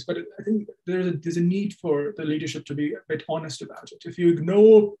economics, but I think there's a need for the leadership to be a bit honest about it. If you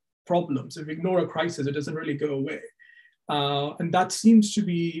ignore problems, if you ignore a crisis, it doesn't really go away. And that seems to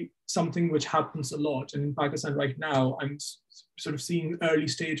be something which happens a lot. And in Pakistan right now, I'm sort of seeing early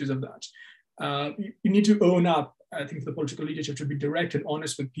stages of that. You need to own up. I think the political leadership should be direct and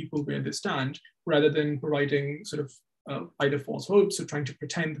honest with people where they stand, rather than providing sort of either false hopes or trying to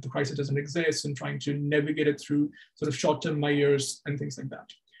pretend that the crisis doesn't exist and trying to navigate it through sort of short-term measures and things like that.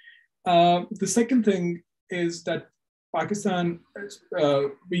 The second thing is that Pakistan,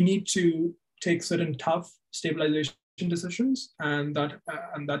 we need to take certain tough stabilization decisions, and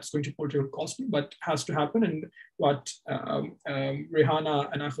that's going to be politically costly, but has to happen. And what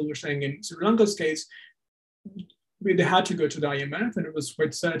Rihanna and Akhil were saying in Sri Lanka's case, they had to go to the IMF, and it was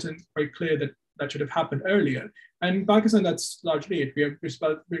quite clear that that should have happened earlier. And in Pakistan, that's largely it. We're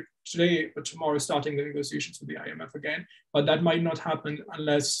today or tomorrow starting the negotiations with the IMF again, but that might not happen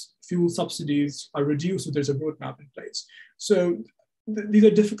unless fuel subsidies are reduced if there's a roadmap in place. So these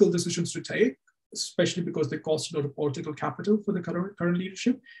are difficult decisions to take, especially because they cost a lot of political capital for the current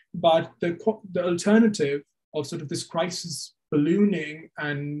leadership. But the alternative of sort of this crisis ballooning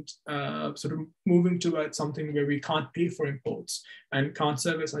and sort of moving towards something where we can't pay for imports and can't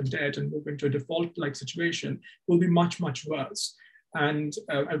service our debt and move into a default-like situation will be much, much worse. And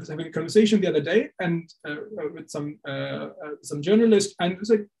I was having a conversation the other day and with some journalists, and it's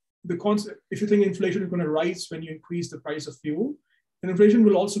like the concept, if you think inflation is going to rise when you increase the price of fuel, and inflation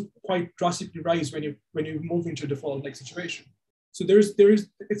will also quite drastically rise when you move into a default-like situation. So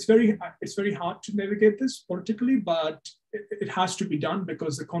it's very hard to navigate this politically, but it has to be done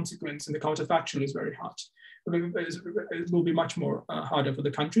because the consequence and the counterfactual is very hard. It will be much more harder for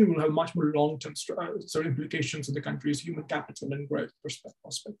the country. It will have much more long-term sort of implications of the country's human capital and growth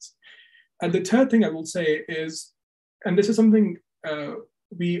prospects. And the third thing I will say is, and this is something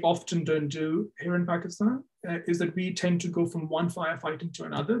we often don't do here in Pakistan, is that we tend to go from one firefighting to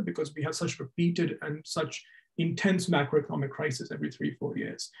another because we have such repeated and such intense macroeconomic crisis every 3-4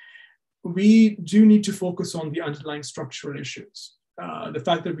 years. We do need to focus on the underlying structural issues. The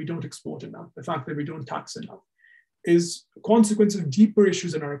fact that we don't export enough, the fact that we don't tax enough is a consequence of deeper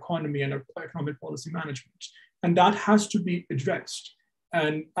issues in our economy and our economic policy management. And that has to be addressed.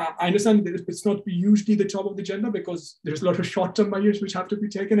 And I understand that it's not usually the top of the agenda because there's a lot of short-term measures which have to be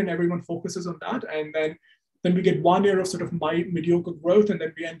taken and everyone focuses on that. And then we get 1 year of sort of mediocre growth and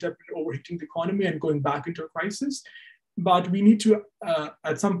then we end up overheating the economy and going back into a crisis. But we need to,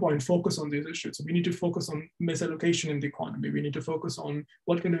 at some point, focus on these issues. So we need to focus on misallocation in the economy. We need to focus on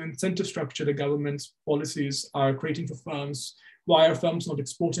what kind of incentive structure the government's policies are creating for firms. Why are firms not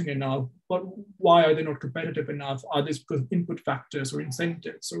exporting enough? But why are they not competitive enough? Are these because of input factors or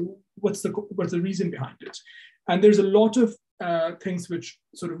incentives? So what's the reason behind it? And there's a lot of things which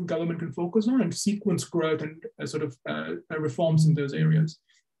sort of government can focus on and sequence growth and sort of reforms in those areas.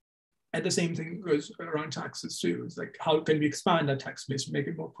 And the same thing goes around taxes too. It's like, how can we expand our tax base to make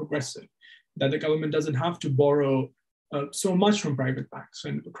it more progressive? That the government doesn't have to borrow so much from private banks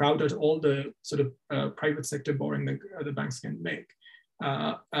and crowd out all the sort of private sector borrowing that the banks can make.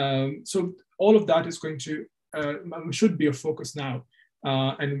 So all of that is going to, should be a focus now.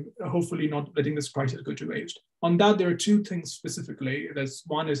 And hopefully not letting this crisis go to waste. On that, there are two things specifically. There's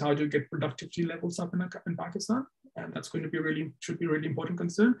one is how to get productivity levels up in Pakistan, and that's going to should be a really important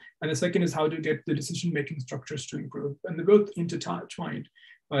concern. And the second is how to get the decision-making structures to improve. And they're both intertwined,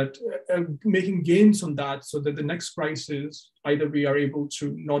 but making gains on that so that the next crisis, either we are able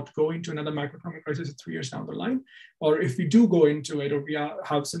to not go into another macroeconomic crisis 3 years down the line, or if we do go into it, or we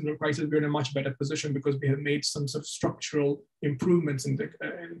have similar crises, we're in a much better position because we have made some sort of structural improvements in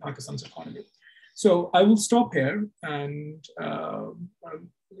Pakistan's economy. So I will stop here and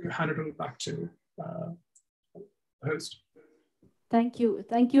hand it over back to the host. Thank you,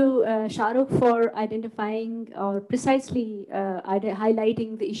 Shahrukh, for identifying or precisely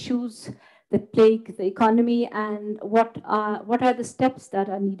highlighting the issues that plague the economy and what are the steps that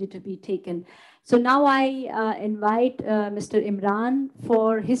are needed to be taken. So now I invite Mr. Imran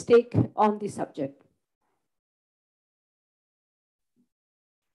for his take on the subject.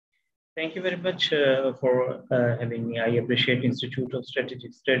 Thank you very much for having me. I appreciate Institute of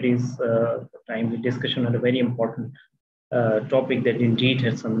Strategic Studies timely discussion on a very important topic that indeed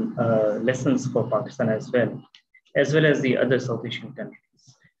has some lessons for Pakistan as well as the other South Asian countries.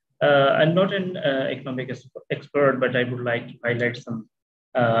 I'm not an economic expert, but I would like to highlight some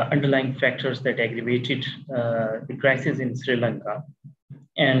underlying factors that aggravated the crisis in Sri Lanka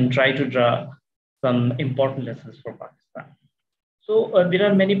and try to draw some important lessons for Pakistan. So there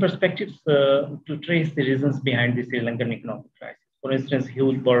are many perspectives to trace the reasons behind the Sri Lankan economic crisis. For instance,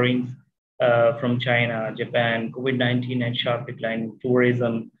 huge borrowings from China, Japan, COVID-19 and sharp decline in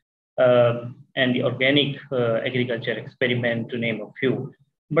tourism, and the organic agriculture experiment, to name a few.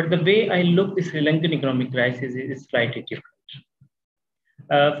 But the way I look at the Sri Lankan economic crisis is slightly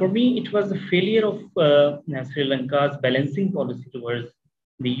different. For me, it was the failure of Sri Lanka's balancing policy towards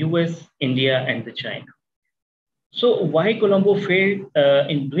the US, India, and the China. So why Colombo failed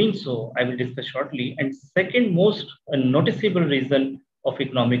in doing so, I will discuss shortly. And second most noticeable reason of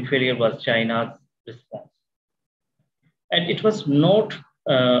economic failure was China's response. And it was not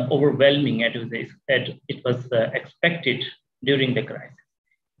overwhelming as it was expected during the crisis.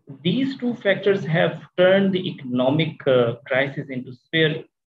 These two factors have turned the economic crisis into severe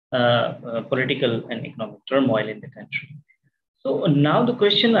political and economic turmoil in the country. So now the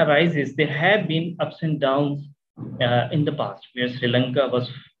question arises, there have been ups and downs in the past where Sri Lanka was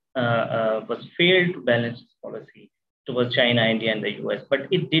failed to balance its policy towards China, India, and the US, but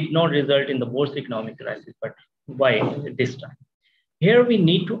it did not result in the worst economic crisis. But why this time? Here we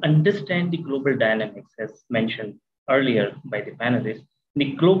need to understand the global dynamics, as mentioned earlier by the panelists,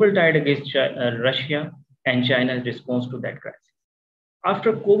 the global tide against Russia and China's response to that crisis.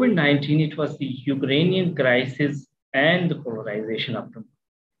 After COVID-19, it was the Ukrainian crisis and the polarization of them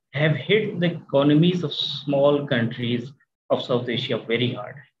have hit the economies of small countries of South Asia very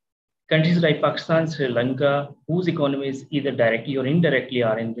hard. Countries like Pakistan, Sri Lanka, whose economies either directly or indirectly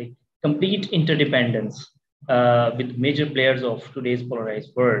are in the complete interdependence with major players of today's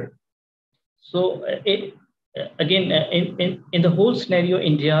polarized world. So in the whole scenario,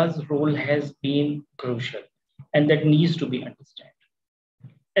 India's role has been crucial, and that needs to be understood.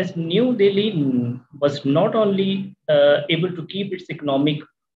 As New Delhi was not only able to keep its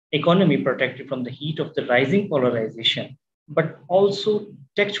economy protected from the heat of the rising polarization, but also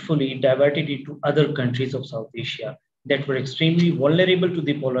tactfully diverted it to other countries of South Asia that were extremely vulnerable to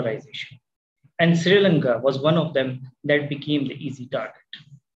the polarization. And Sri Lanka was one of them that became the easy target.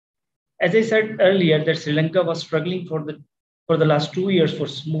 As I said earlier, that Sri Lanka was struggling for the last 2 years for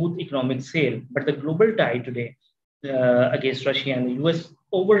smooth economic sail, but the global tide today against Russia and the US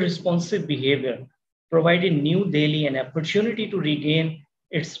over responsive behavior provided New Delhi an opportunity to regain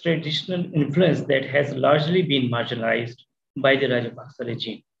its traditional influence that has largely been marginalized by the Rajapaksa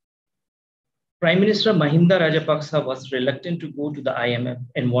regime. Prime Minister Mahinda Rajapaksa was reluctant to go to the IMF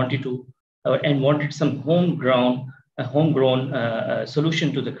and wanted some homegrown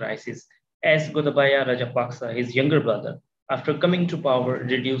solution to the crisis, as Gotabaya Rajapaksa, his younger brother, after coming to power,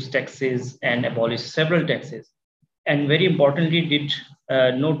 reduced taxes and abolished several taxes, and very importantly, did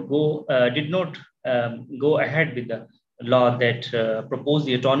not go ahead with the law that proposed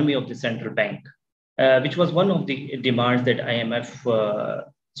the autonomy of the central bank, which was one of the demands that IMF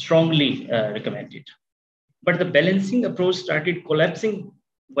strongly recommended. But the balancing approach started collapsing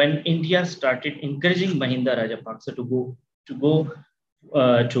when India started encouraging Mahinda Rajapaksa to go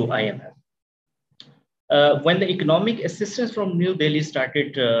to IMF. When the economic assistance from New Delhi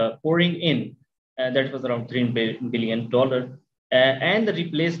started pouring in, that was around $3 billion, and the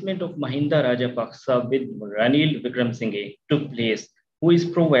replacement of Mahinda Rajapaksa with Ranil Wickremesinghe took place, who is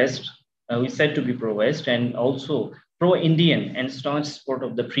pro-West, who is said to be pro-West, and also pro-Indian and staunch support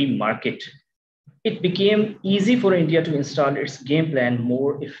of the free market. It became easy for India to install its game plan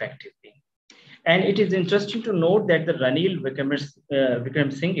more effectively. And it is interesting to note that the Ranil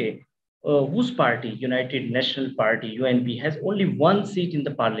Wickremesinghe, whose party, United National Party, UNP, has only one seat in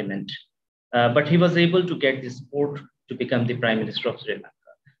the parliament, but he was able to get the support to become the Prime Minister of Sri Lanka.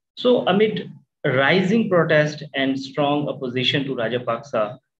 So amid rising protest and strong opposition to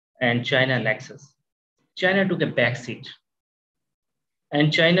Rajapaksa and China nexus, China took a backseat.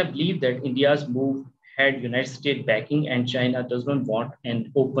 And China believed that India's move had United States backing, and China does not want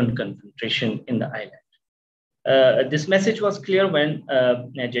an open confrontation in the island. This message was clear when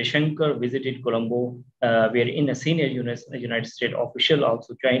Jaishankar visited Colombo, wherein a senior United States official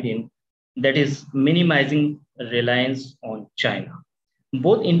also joined in, that is minimizing reliance on China.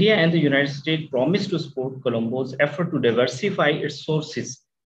 Both India and the United States promised to support Colombo's effort to diversify its sources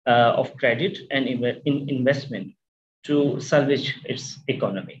of credit and investment to salvage its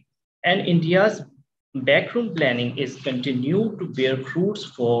economy. And India's backroom planning is continued to bear fruits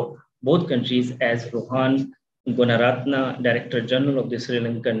for both countries, as Rohan Gunaratna, Director General of the Sri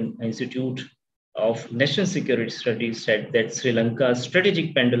Lankan Institute of National Security Studies, said that Sri Lanka's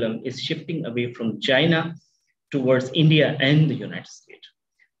strategic pendulum is shifting away from China towards India and the United States.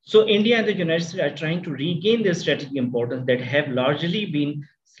 So India and the United States are trying to regain their strategic importance that have largely been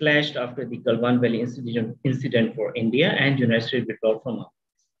slashed after the Galwan Valley incident for India and United States withdrawal from it.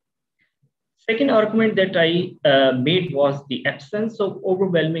 Second argument that I made was the absence of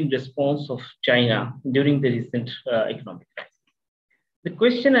overwhelming response of China during the recent economic crisis. The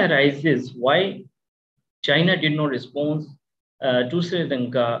question arises why China did not respond to Sri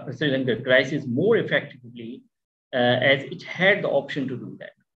Lanka crisis more effectively as it had the option to do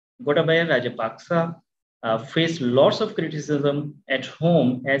that. Gotabaya Rajapaksa faced lots of criticism at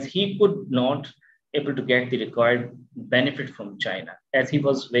home as he could not able to get the required benefit from China, as he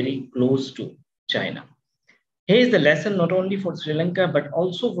was very close to China. Here is the lesson not only for Sri Lanka, but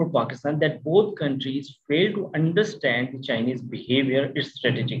also for Pakistan, that both countries fail to understand the Chinese behavior, its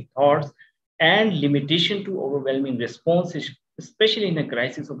strategic thoughts, and limitation to overwhelming responses, especially in a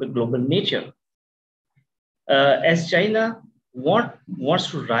crisis of a global nature. As China wants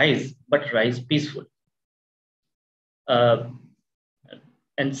to rise, but rise peacefully.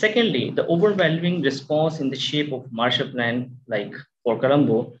 And secondly, the overwhelming response in the shape of Marshall Plan, like for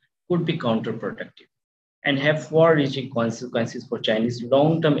Colombo, could be counterproductive and have far-reaching consequences for Chinese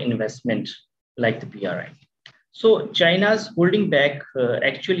long-term investment, like the PRI. So China's holding back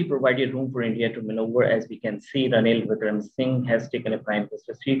actually provided room for India to maneuver. As we can see, Ranil Wickremesinghe has taken a prime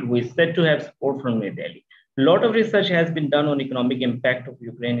minister seat, who is said to have support from New Delhi. A lot of research has been done on economic impact of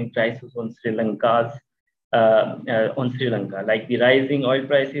Ukrainian crisis on Sri Lanka, like the rising oil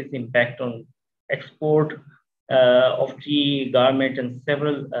prices, impact on export of tea, garment, and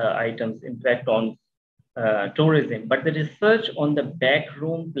several items, impact on tourism. But the research on the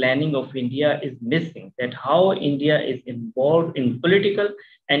backroom planning of India is missing, that how India is involved in political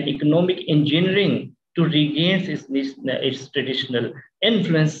and economic engineering to regain its traditional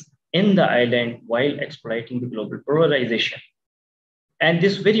influence in the island while exploiting the global polarization. And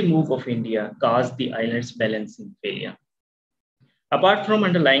this very move of India caused the island's balancing failure. Apart from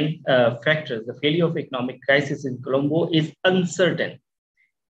underlying factors, the failure of economic crisis in Colombo is uncertain,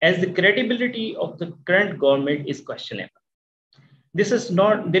 as the credibility of the current government is questionable. There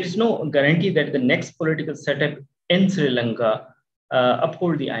is no guarantee that the next political setup in Sri Lanka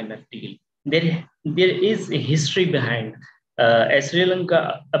uphold the IMF deal. There is a history behind, as Sri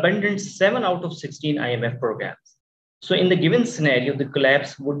Lanka abandoned 7 out of 16 IMF programs. So in the given scenario, the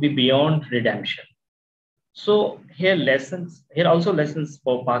collapse would be beyond redemption. So here also lessons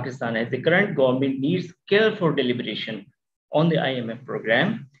for Pakistan, as the current government needs careful deliberation on the IMF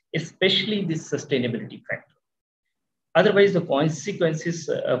program, especially the sustainability factor. Otherwise, the consequences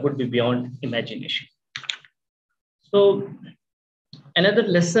would be beyond imagination. So another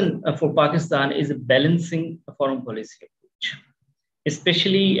lesson for Pakistan is a balancing foreign policy approach,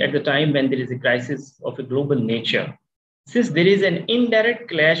 especially at the time when there is a crisis of a global nature. Since there is an indirect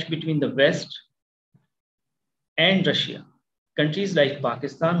clash between the West and Russia, countries like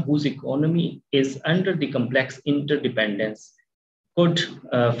Pakistan, whose economy is under the complex interdependence, could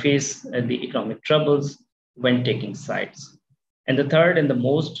face the economic troubles when taking sides. And the third and the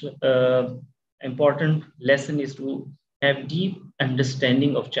most important lesson is to have deep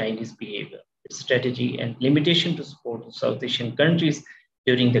understanding of Chinese behavior, its strategy, and limitation to support of South Asian countries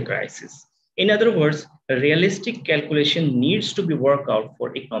during the crisis. In other words, a realistic calculation needs to be worked out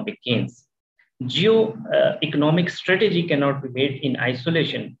for economic gains. Geo-economic strategy cannot be made in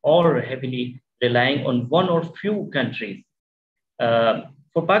isolation or heavily relying on one or few countries.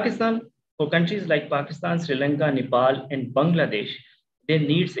 For countries like Pakistan, Sri Lanka, Nepal, and Bangladesh, there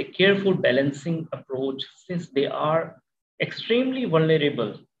needs a careful balancing approach, since they are extremely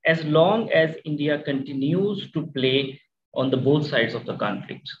vulnerable as long as India continues to play on the both sides of the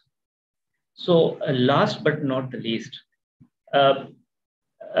conflict. So last but not the least, the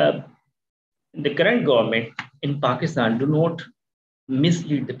current government in Pakistan do not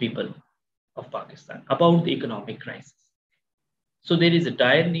mislead the people of Pakistan about the economic crisis. So there is a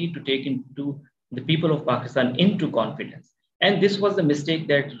dire need to take into the people of Pakistan into confidence. And this was the mistake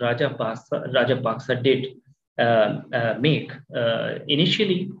that Rajapaksa did make.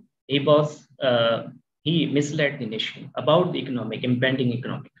 Initially, he misled the nation about the impending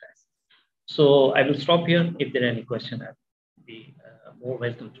economic crisis. So I will stop here. If there are any questions, I will be more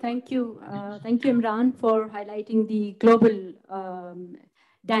welcome. Thank you, Imran, for highlighting the global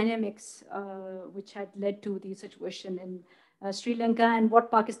dynamics which had led to the situation in Sri Lanka and what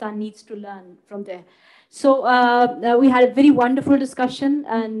Pakistan needs to learn from there. So we had a very wonderful discussion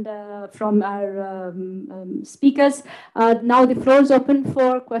and from our speakers. Now the floor is open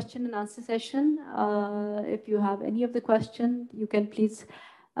for question and answer session. If you have any of the question, you can please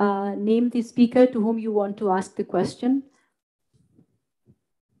name the speaker to whom you want to ask the question.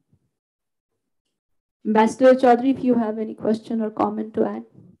 Ambassador Chaudhary, if you have any question or comment to add.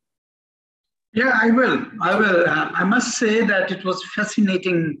 Yeah, I will. I must say that it was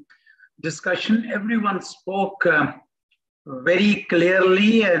fascinating discussion. Everyone spoke very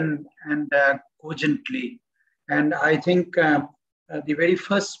clearly and cogently. And I think the very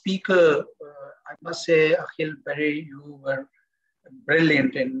first speaker, I must say, Akhil Berry, you were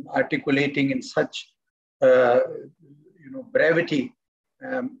brilliant in articulating in such brevity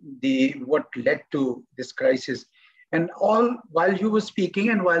what led to this crisis. And all while you were speaking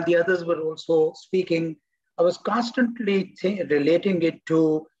and while the others were also speaking, I was constantly relating it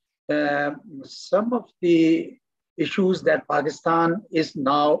to some of the issues that Pakistan is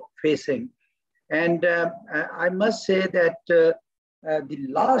now facing. And I must say that the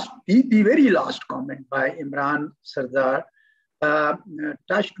very last comment by Imran Sardar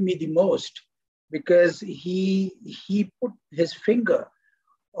touched me the most, because he put his finger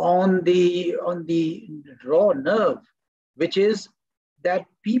on the raw nerve, which is that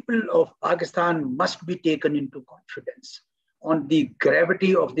people of Pakistan must be taken into confidence on the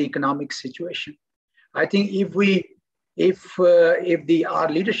gravity of the economic situation. I think if our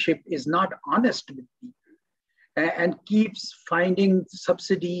leadership is not honest with people and keeps finding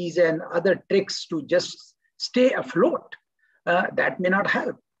subsidies and other tricks to just stay afloat, that may not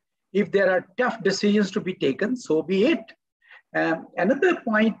help. If there are tough decisions to be taken, so be it. Another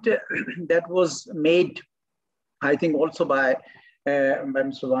point that was made, I think also by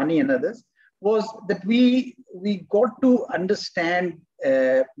Mr. Wani and others, was that we got to understand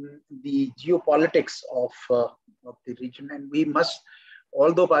the geopolitics of the region, and we must,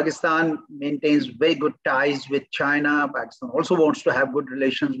 although Pakistan maintains very good ties with China, Pakistan also wants to have good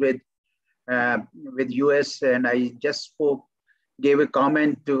relations with US. And I just gave a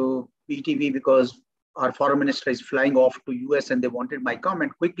comment to PTV because our foreign minister is flying off to US and they wanted my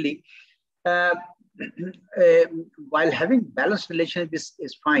comment quickly. While having balanced relations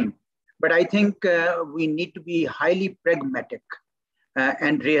is fine, but I think we need to be highly pragmatic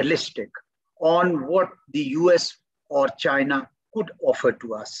and realistic on what the US or China could offer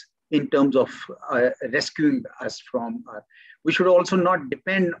to us in terms of rescuing us from. We should also not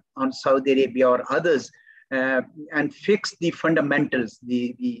depend on Saudi Arabia or others and fix the fundamentals,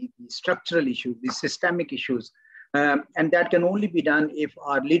 the structural issues, the systemic issues. And that can only be done if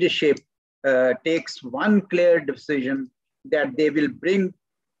our leadership takes one clear decision that they will bring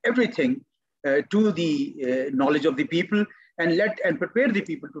everything to the knowledge of the people and prepare the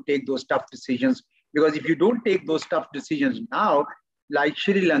people to take those tough decisions. Because if you don't take those tough decisions now, like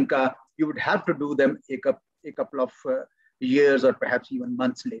Sri Lanka, you would have to do them a couple of years or perhaps even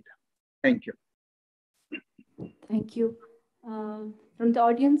months later. Thank you. Thank you. From the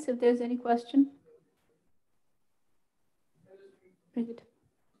audience, if there's any question. Bring it.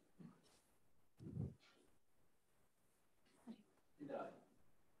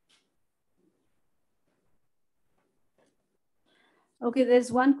 Okay,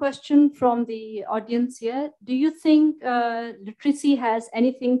 there's one question from the audience here. Do you think literacy has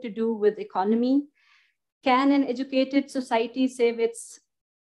anything to do with economy? Can an educated society save its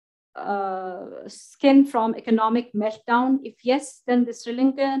skin from economic meltdown? If yes, then the Sri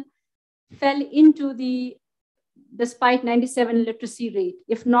Lankan fell into despite 97 literacy rate.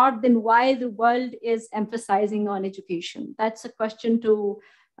 If not, then why the world is emphasizing on education? That's a question to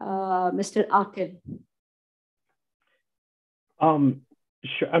Mr. Akil.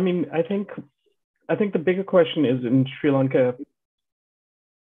 Sure. I mean, I think the bigger question is in Sri Lanka.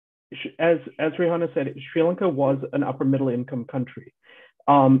 As Rihanna said, Sri Lanka was an upper middle income country,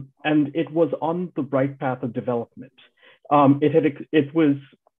 and it was on the right path of development. It was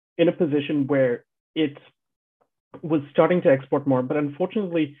in a position where it was starting to export more, but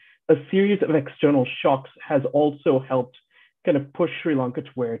unfortunately, a series of external shocks has also helped kind of push Sri Lanka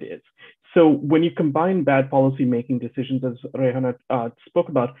to where it is. So when you combine bad policy making decisions, as Rehana spoke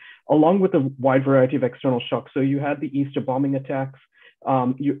about, along with a wide variety of external shocks. So you had the Easter bombing attacks.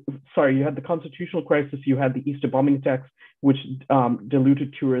 You had the constitutional crisis. You had the Easter bombing attacks, which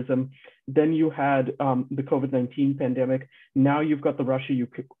diluted tourism. Then you had the COVID-19 pandemic. Now you've got the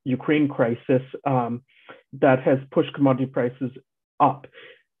Russia-Ukraine crisis that has pushed commodity prices up.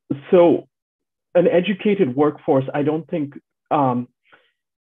 So an educated workforce, I don't think,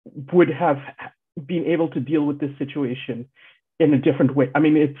 would have been able to deal with this situation in a different way. I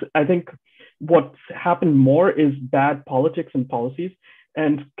mean, I think what's happened more is bad politics and policies.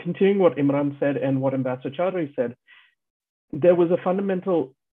 And continuing what Imran said and what Ambassador Chaudhary said, there was a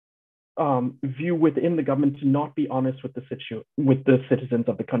fundamental view within the government to not be honest with the citizens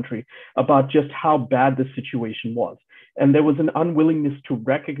of the country about just how bad the situation was. And there was an unwillingness to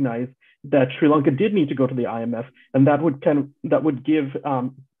recognize that Sri Lanka did need to go to the IMF, and that would give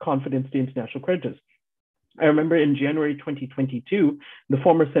confidence to international creditors. I remember in January 2022, the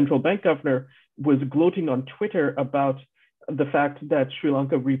former central bank governor was gloating on Twitter about the fact that Sri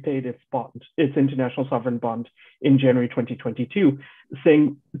Lanka repaid its international sovereign bond in January 2022,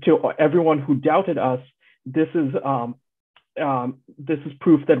 saying to everyone who doubted us, this is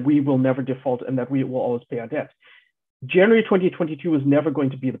proof that we will never default and that we will always pay our debt. January 2022 was never going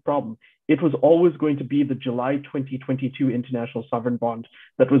to be the problem. It was always going to be the July 2022 international sovereign bond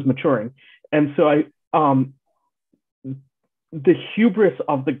that was maturing. And so the hubris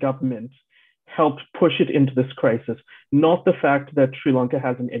of the government helped push it into this crisis, not the fact that Sri Lanka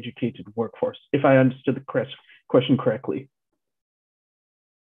has an educated workforce, if I understood the question correctly.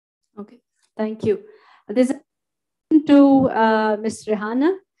 Okay, thank you. There's a question to Ms.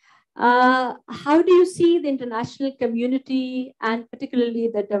 Rehana. How do you see the international community and particularly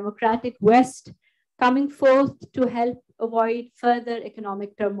the democratic West coming forth to help avoid further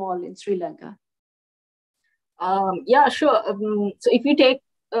economic turmoil in Sri Lanka? Yeah, sure. So if you take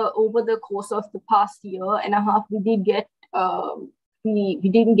over the course of the past year and a half, we did get we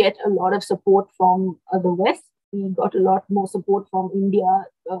didn't get a lot of support from the West. We got a lot more support from India,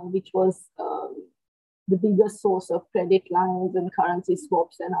 which was the biggest source of credit lines and currency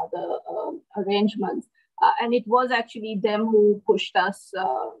swaps and other arrangements. And it was actually them who pushed us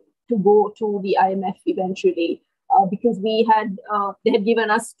to go to the IMF eventually, because we had they had given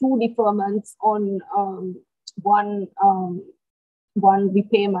us 2 deferments on one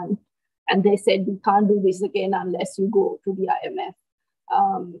repayment, and they said we can't do this again unless you go to the IMF.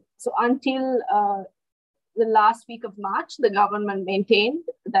 So until the last week of March, the government maintained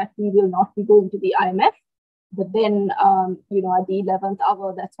that we will not be going to the IMF. But then, at the 11th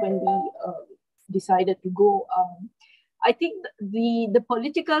hour, that's when we decided to go. I think the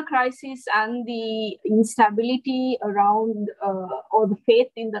political crisis and the instability around or the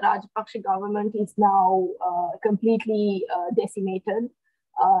faith in the Rajapaksa government is now completely decimated.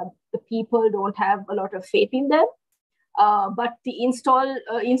 The people don't have a lot of faith in them. But the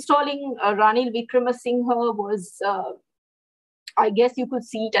installing Ranil Wickremesinghe was, I guess you could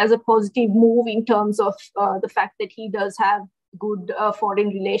see it as a positive move in terms of the fact that he does have good foreign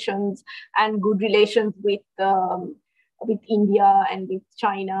relations and good relations with India and with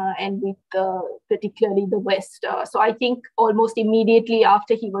China and with particularly the West. So I think almost immediately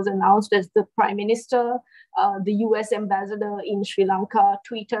after he was announced as the prime minister, the US ambassador in Sri Lanka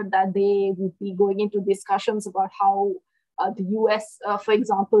tweeted that they would be going into discussions about how the US, for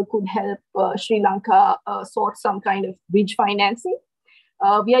example, could help Sri Lanka sort some kind of bridge financing.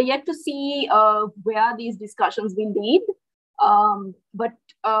 We are yet to see where these discussions will lead. But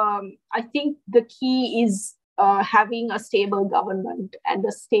I think the key is having a stable government and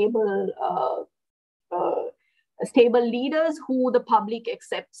a stable leaders who the public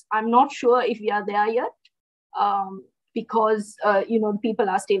accepts. I'm not sure if we are there yet, because people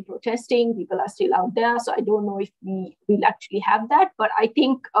are still protesting, people are still out there. So I don't know if we will actually have that. But I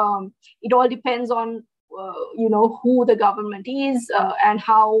think it all depends on who the government is and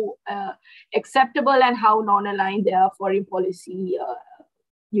how acceptable and how non-aligned their foreign policy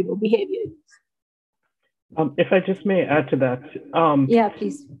behavior is. If I just may add to that. Yeah,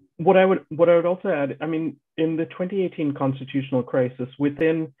 please. What I would also add, I mean, in the 2018 constitutional crisis,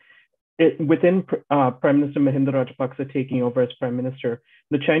 within Prime Minister Mahinda Rajapaksa taking over as Prime Minister,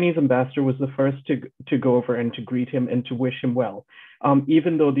 the Chinese ambassador was the first to go over and to greet him and to wish him well,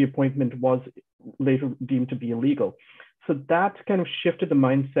 even though the appointment was later deemed to be illegal. So that kind of shifted the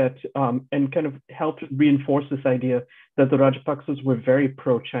mindset and kind of helped reinforce this idea that the Rajapaksas were very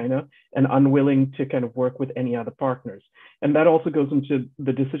pro-China and unwilling to kind of work with any other partners. And that also goes into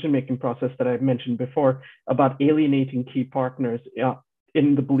the decision-making process that I've mentioned before about alienating key partners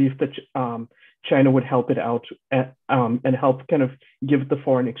in the belief that China would help it out and help kind of give the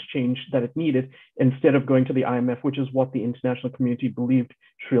foreign exchange that it needed instead of going to the IMF, which is what the international community believed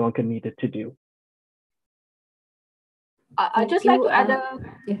Sri Lanka needed to do. I'd just like to add a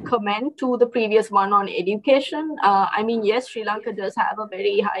comment to the previous one on education. I mean, yes, Sri Lanka does have a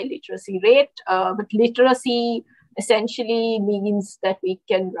very high literacy rate, but literacy essentially means that we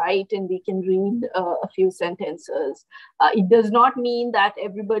can write and we can read a few sentences. It does not mean that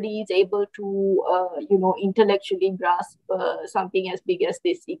everybody is able to, intellectually grasp something as big as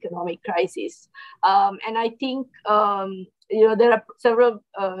this economic crisis. And I think, there are several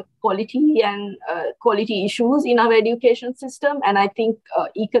quality issues in our education system. And I think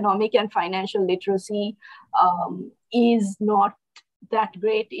economic and financial literacy is not that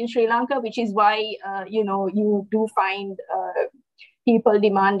great in Sri Lanka, which is why, you do find people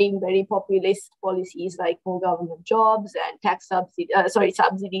demanding very populist policies like more government jobs and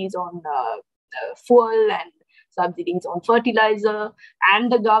subsidies on fuel and subsidies on fertilizer. And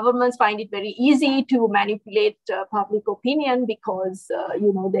the governments find it very easy to manipulate public opinion because,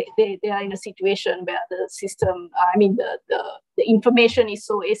 they are in a situation where the system, the information is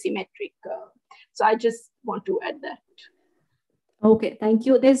so asymmetric. So I just want to add that. Okay, thank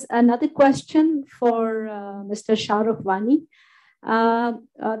you. There's another question for Mr. Shahrukh Wani.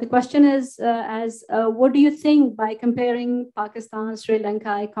 The question is, what do you think by comparing Pakistan and Sri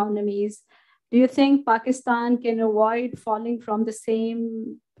Lanka economies? Do you think Pakistan can avoid following the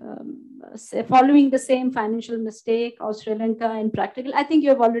same financial mistake or Sri Lanka in practical? I think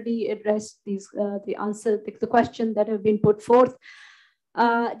you have already addressed the question that have been put forth.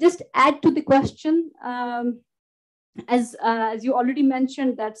 Just add to the question. as you already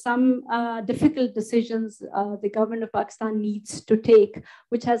mentioned, that some difficult decisions the government of Pakistan needs to take,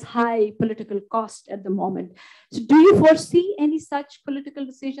 which has high political cost at the moment. So do you foresee any such political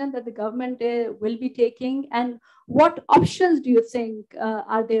decision that the government will be taking? And what options do you think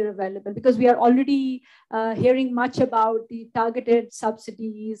are there available? Because we are already hearing much about the targeted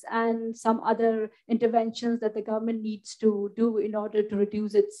subsidies and some other interventions that the government needs to do in order to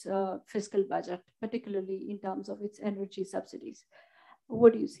reduce its fiscal budget, particularly in terms of its energy subsidies.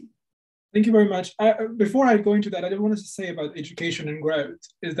 What do you see? Thank you very much. Before I go into that, I wanted to say about education and growth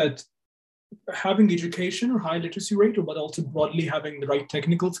is that having education or high literacy rate, but also broadly having the right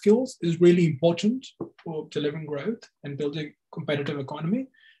technical skills is really important for delivering growth and building competitive economy.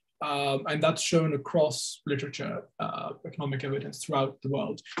 And that's shown across literature, economic evidence throughout the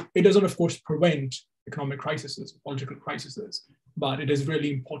world. It doesn't, of course, prevent economic crises, political crises, but it is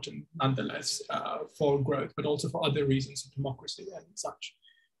really important nonetheless for growth, but also for other reasons of democracy and such.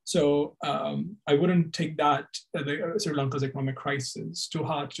 So I wouldn't take that, Sri Lanka's economic crisis, too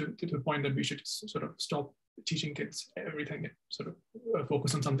hard to the point that we should sort of stop teaching kids everything and sort of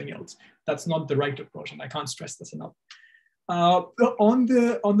focus on something else. That's not the right approach, and I can't stress this enough. On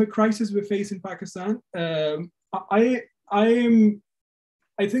the crisis we face in Pakistan, I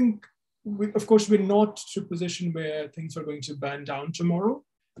think, of course, we're not to a position where things are going to burn down tomorrow.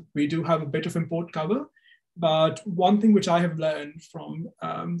 We do have a bit of import cover. But one thing which I have learned from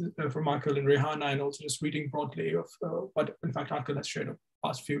Akil and Rehana, and also just reading broadly of what, in fact, Akil has shared over the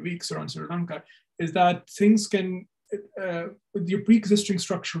past few weeks around Sri Lanka, is that things can, with your pre-existing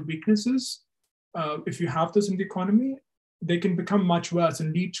structural weaknesses, if you have this in the economy, they can become much worse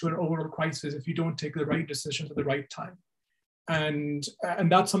and lead to an overall crisis if you don't take the right decisions at the right time. And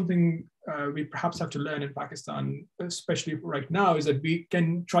that's something we perhaps have to learn in Pakistan, especially right now, is that we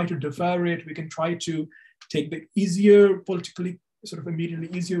can try to defer it. We can try to take the easier, politically sort of immediately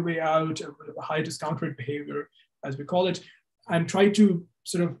easier way out, a high discount rate behavior, as we call it, and try to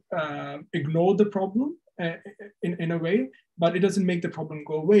sort of ignore the problem in a way, but it doesn't make the problem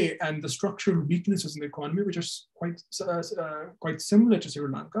go away. And the structural weaknesses in the economy, which are quite similar to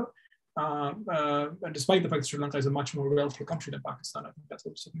Sri Lanka, and despite the fact that Sri Lanka is a much more wealthy country than Pakistan, I think that's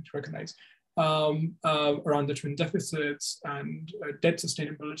also something to recognize, around the twin deficits and debt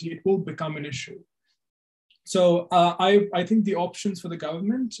sustainability, it will become an issue. So I think the options for the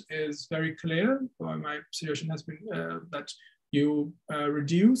government is very clear. My suggestion has been that you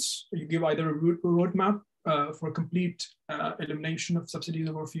you give either a roadmap for complete elimination of subsidies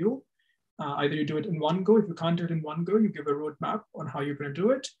over fuel. Either you do it in one go. If you can't do it in one go, you give a roadmap on how you're going to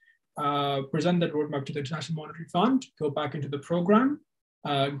do it. Present that roadmap to the International Monetary Fund, go back into the program,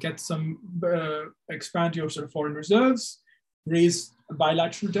 get some, expand your sort of foreign reserves, raise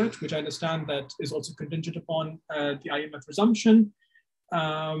bilateral debt, which I understand that is also contingent upon the IMF resumption,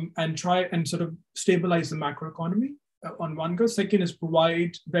 and try and sort of stabilize the macroeconomy on one go. Second is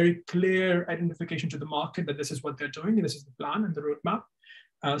provide very clear identification to the market that this is what they're doing, and this is the plan and the roadmap.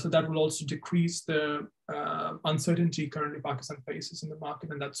 So that will also decrease the uncertainty currently Pakistan faces in the market,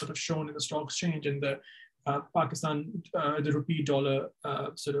 and that's sort of shown in the stock exchange and the Pakistan, the rupee dollar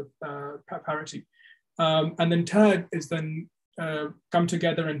sort of parity. And then third is then come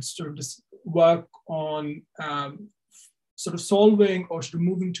together and sort of just work on sort of solving or sort of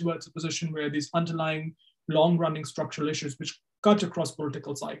moving towards a position where these underlying long-running structural issues which cut across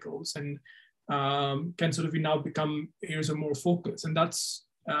political cycles and can sort of now become areas of more focus. And that's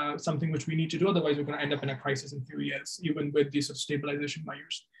something which we need to do. Otherwise, we're going to end up in a crisis in a few years, even with these sort of stabilization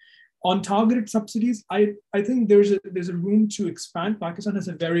measures. On targeted subsidies, I think there's a room to expand. Pakistan has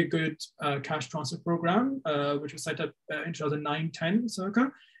a very good cash transfer program, which was set up in 2009-10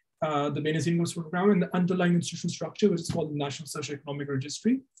 circa, the Benazir Incomes program, and the underlying institutional structure, which is called the National Socio-Economic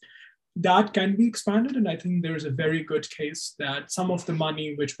Registry. That can be expanded, and I think there's a very good case that some of the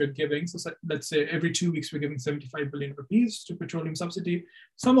money which we're giving, so let's say every 2 weeks we're giving 75 billion rupees to petroleum subsidy,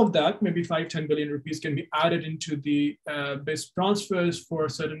 some of that, maybe 5-10 billion rupees, can be added into the base transfers for a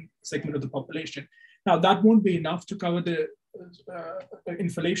certain segment of the population. Now, that won't be enough to cover the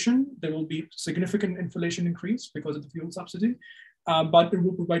inflation. There will be significant inflation increase because of the fuel subsidy, but it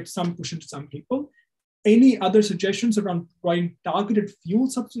will provide some cushion to some people. Any other suggestions around providing targeted fuel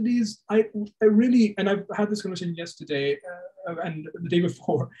subsidies? I really, and I've had this conversation yesterday and the day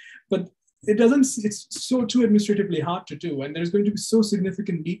before, but it's so too administratively hard to do. And there's going to be so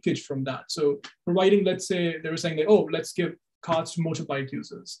significant leakage from that. So providing, let's say they were saying that, oh, let's give cards to motorbike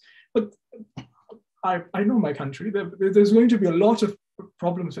users. But I know my country, there's going to be a lot of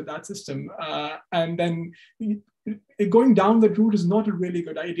problems with that system. And then going down that route is not a really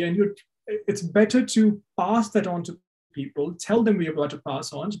good idea. And you're it's better to pass that on to people, tell them we're about to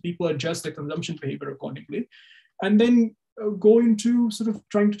pass on, so people adjust their consumption behavior accordingly, and then go into sort of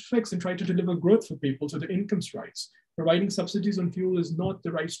trying to fix and try to deliver growth for people so the incomes rise. Providing subsidies on fuel is not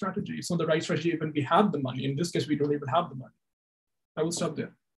the right strategy. It's not the right strategy when we have the money. In this case, we don't even have the money. I will stop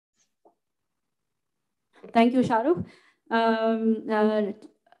there. Thank you, Shahrukh.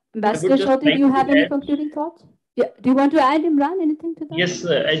 Ambassador Chaudhary, do you have any concluding thoughts? Yeah. Do you want to add, Imran, anything to that? Yes,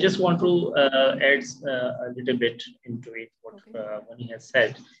 I just want to add a little bit into it, what Mani has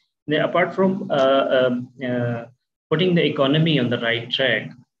said. Now, apart from putting the economy on the right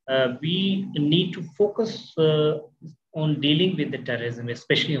track, we need to focus on dealing with the terrorism,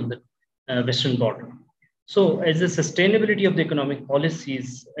 especially on the western border. So, as the sustainability of the economic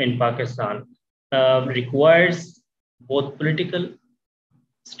policies in Pakistan requires both political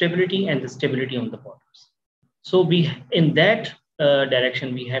stability and the stability on the borders. So we, in that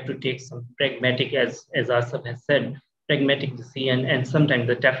direction, we have to take some pragmatic, as Asaf has said, pragmatic decision and sometimes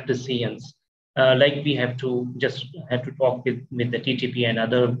the tough decisions. Like we have to talk with the TTP and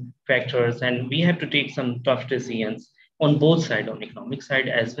other factors, and we have to take some tough decisions on both sides, on economic side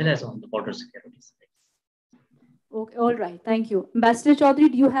as well as on the border security side. Okay, all right, thank you. Ambassador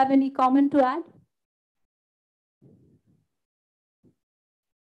Chaudhary, do you have any comment to add?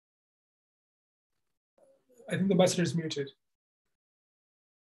 I think the ambassador is muted.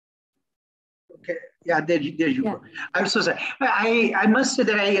 Okay, yeah, there you go. I'm so sorry. I must say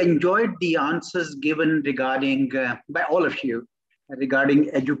that I enjoyed the answers given regarding, by all of you, regarding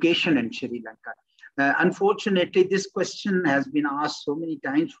education in Sri Lanka. Unfortunately, this question has been asked so many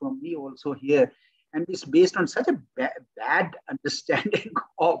times from me also here, and it's based on such a bad understanding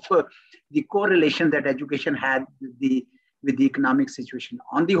of the correlation that education had with the economic situation.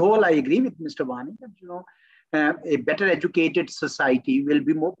 On the whole, I agree with Mr. Vani that, a better educated society will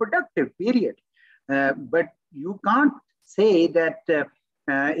be more productive, period. But you can't say that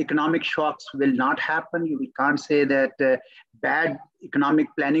economic shocks will not happen. You can't say that bad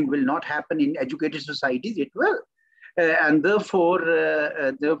economic planning will not happen in educated societies. It will. And therefore,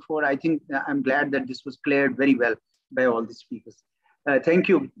 I think I'm glad that this was cleared very well by all the speakers. Thank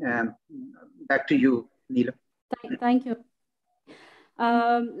you. Back to you, Neela. Thank you.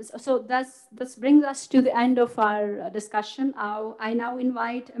 So this brings us to the end of our discussion. I now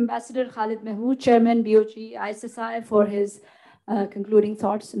invite Ambassador Khalid Mahmood, Chairman, BOG, ISSI, for his concluding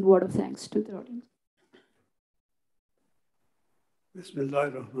thoughts and word of thanks to the audience.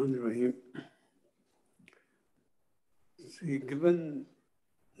 Bismillahirrahmanirrahim. See, given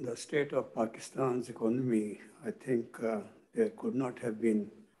the state of Pakistan's economy, I think there could not have been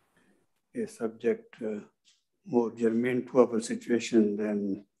a subject more germane to our situation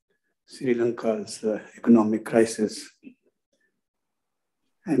than Sri Lanka's economic crisis.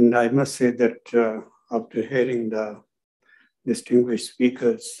 And I must say that after hearing the distinguished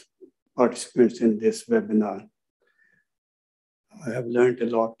speakers, participants in this webinar, I have learned a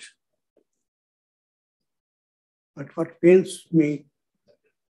lot. But what pains me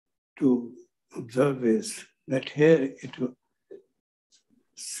to observe is that here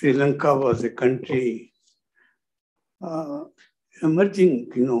Sri Lanka was a country, emerging,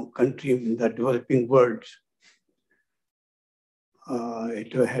 country in the developing world.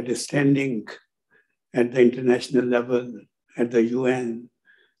 It had a standing at the international level, at the UN,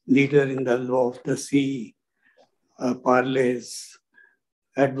 leader in the law of the sea, parlays,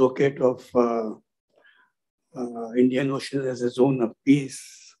 advocate of Indian Ocean as a zone of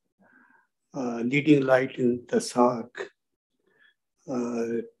peace, leading light in the SAARC,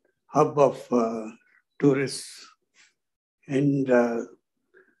 hub of tourists. And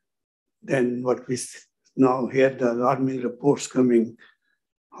then what we now hear, the alarming reports coming,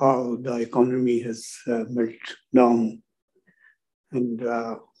 how the economy has melted down, and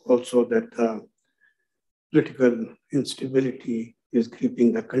also that political instability is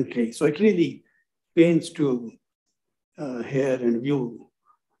gripping the country. So it really pains to hear and view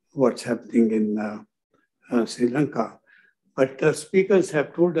what's happening in Sri Lanka. But the speakers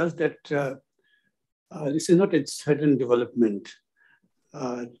have told us that this is not a sudden development.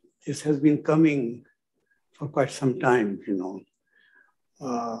 This has been coming for quite some time,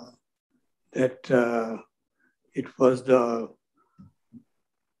 that it was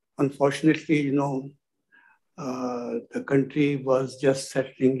unfortunately, the country was just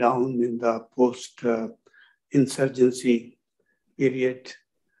settling down in the post-insurgency period.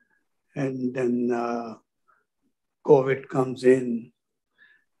 And then COVID comes in,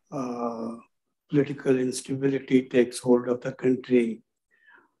 political instability takes hold of the country.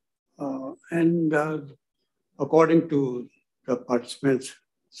 And according to the participants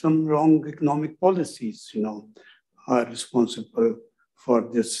some wrong economic policies, are responsible for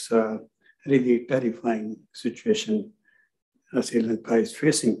this really terrifying situation Sri Lanka is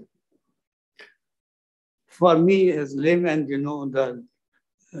facing. For me, as layman,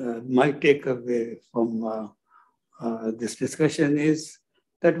 my takeaway from this discussion is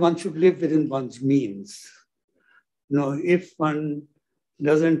that one should live within one's means. If one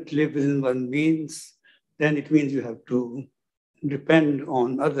doesn't live within one's means, then it means you have to depend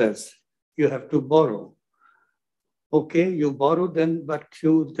on others. You have to borrow. Okay, you borrow then, but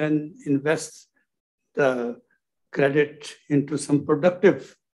you then invest the credit into some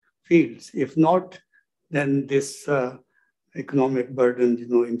productive fields. If not, then this economic burden,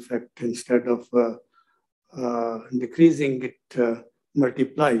 in fact, instead of decreasing, it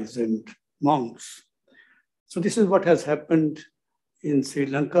multiplies and mounts. So this is what has happened in Sri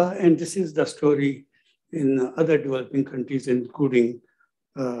Lanka, and this is the story in other developing countries, including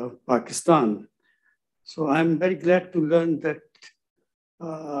Pakistan. So I'm very glad to learn that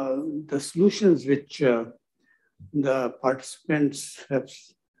the solutions which the participants have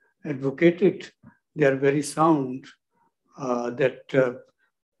advocated, they are very sound, that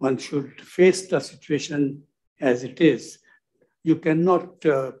one should face the situation as it is. You cannot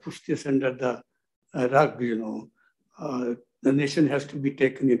push this under the rug, the nation has to be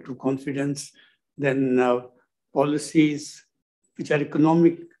taken into confidence. Then policies which are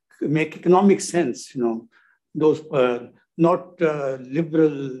make economic sense, those not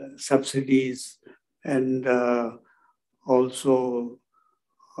liberal subsidies and also,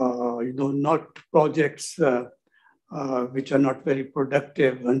 not projects which are not very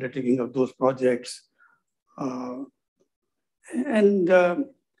productive, undertaking of those projects, and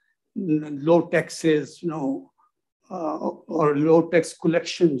low taxes, or low tax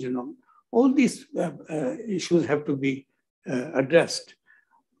collections, all these issues have to be addressed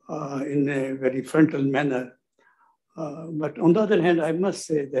in a very frontal manner. But on the other hand, I must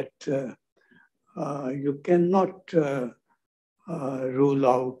say that you cannot rule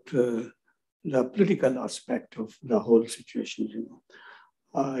out the political aspect of the whole situation.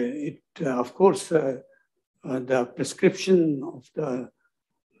 Of course, the prescription of the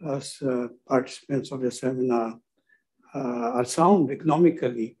participants of the seminar are sound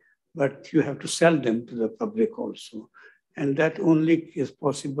economically, but you have to sell them to the public also. And that only is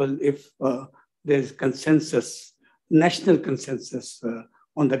possible if there is consensus, national consensus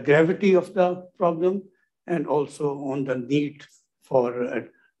on the gravity of the problem and also on the need for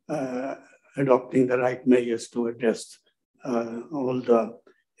adopting the right measures to address all the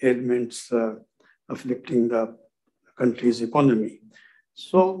ailments afflicting the country's economy.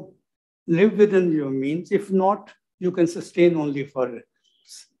 So live within your means. If not, you can sustain only for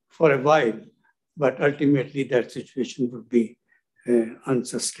a while, but ultimately that situation would be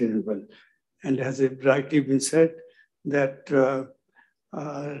unsustainable. And as it rightly been said, that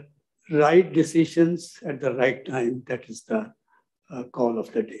right decisions at the right time, that is the call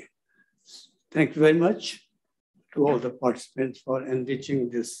of the day. Thank you very much to all the participants for enriching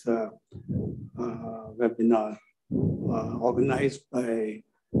this webinar organized by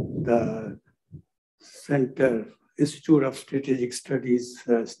the Institute of Strategic Studies,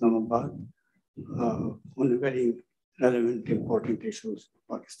 Islamabad, on very relevant, important issues in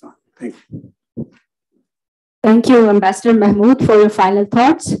Pakistan. Thank you. Thank you, Ambassador Mahmood, for your final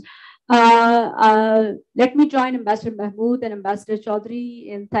thoughts. Let me join Ambassador Mahmood and Ambassador Chaudhary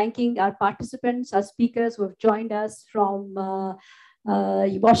in thanking our participants, our speakers who have joined us from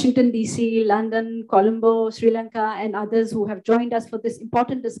Washington, D.C., London, Colombo, Sri Lanka, and others who have joined us for this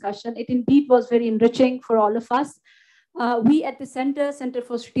important discussion. It indeed was very enriching for all of us. We at the Center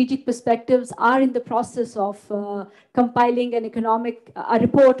for Strategic Perspectives, are in the process of compiling a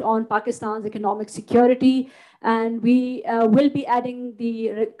report on Pakistan's economic security, and we will be adding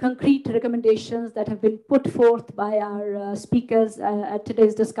the concrete recommendations that have been put forth by our speakers at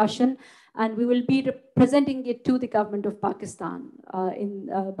today's discussion, and we will be presenting it to the government of Pakistan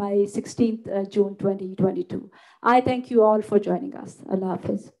by 16th June 2022. I thank you all for joining us. Allah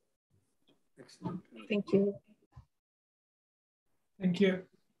Hafiz. Thank you. Thank you.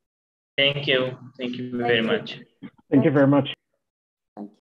 Thank you. Thank you very much. Thank you very much.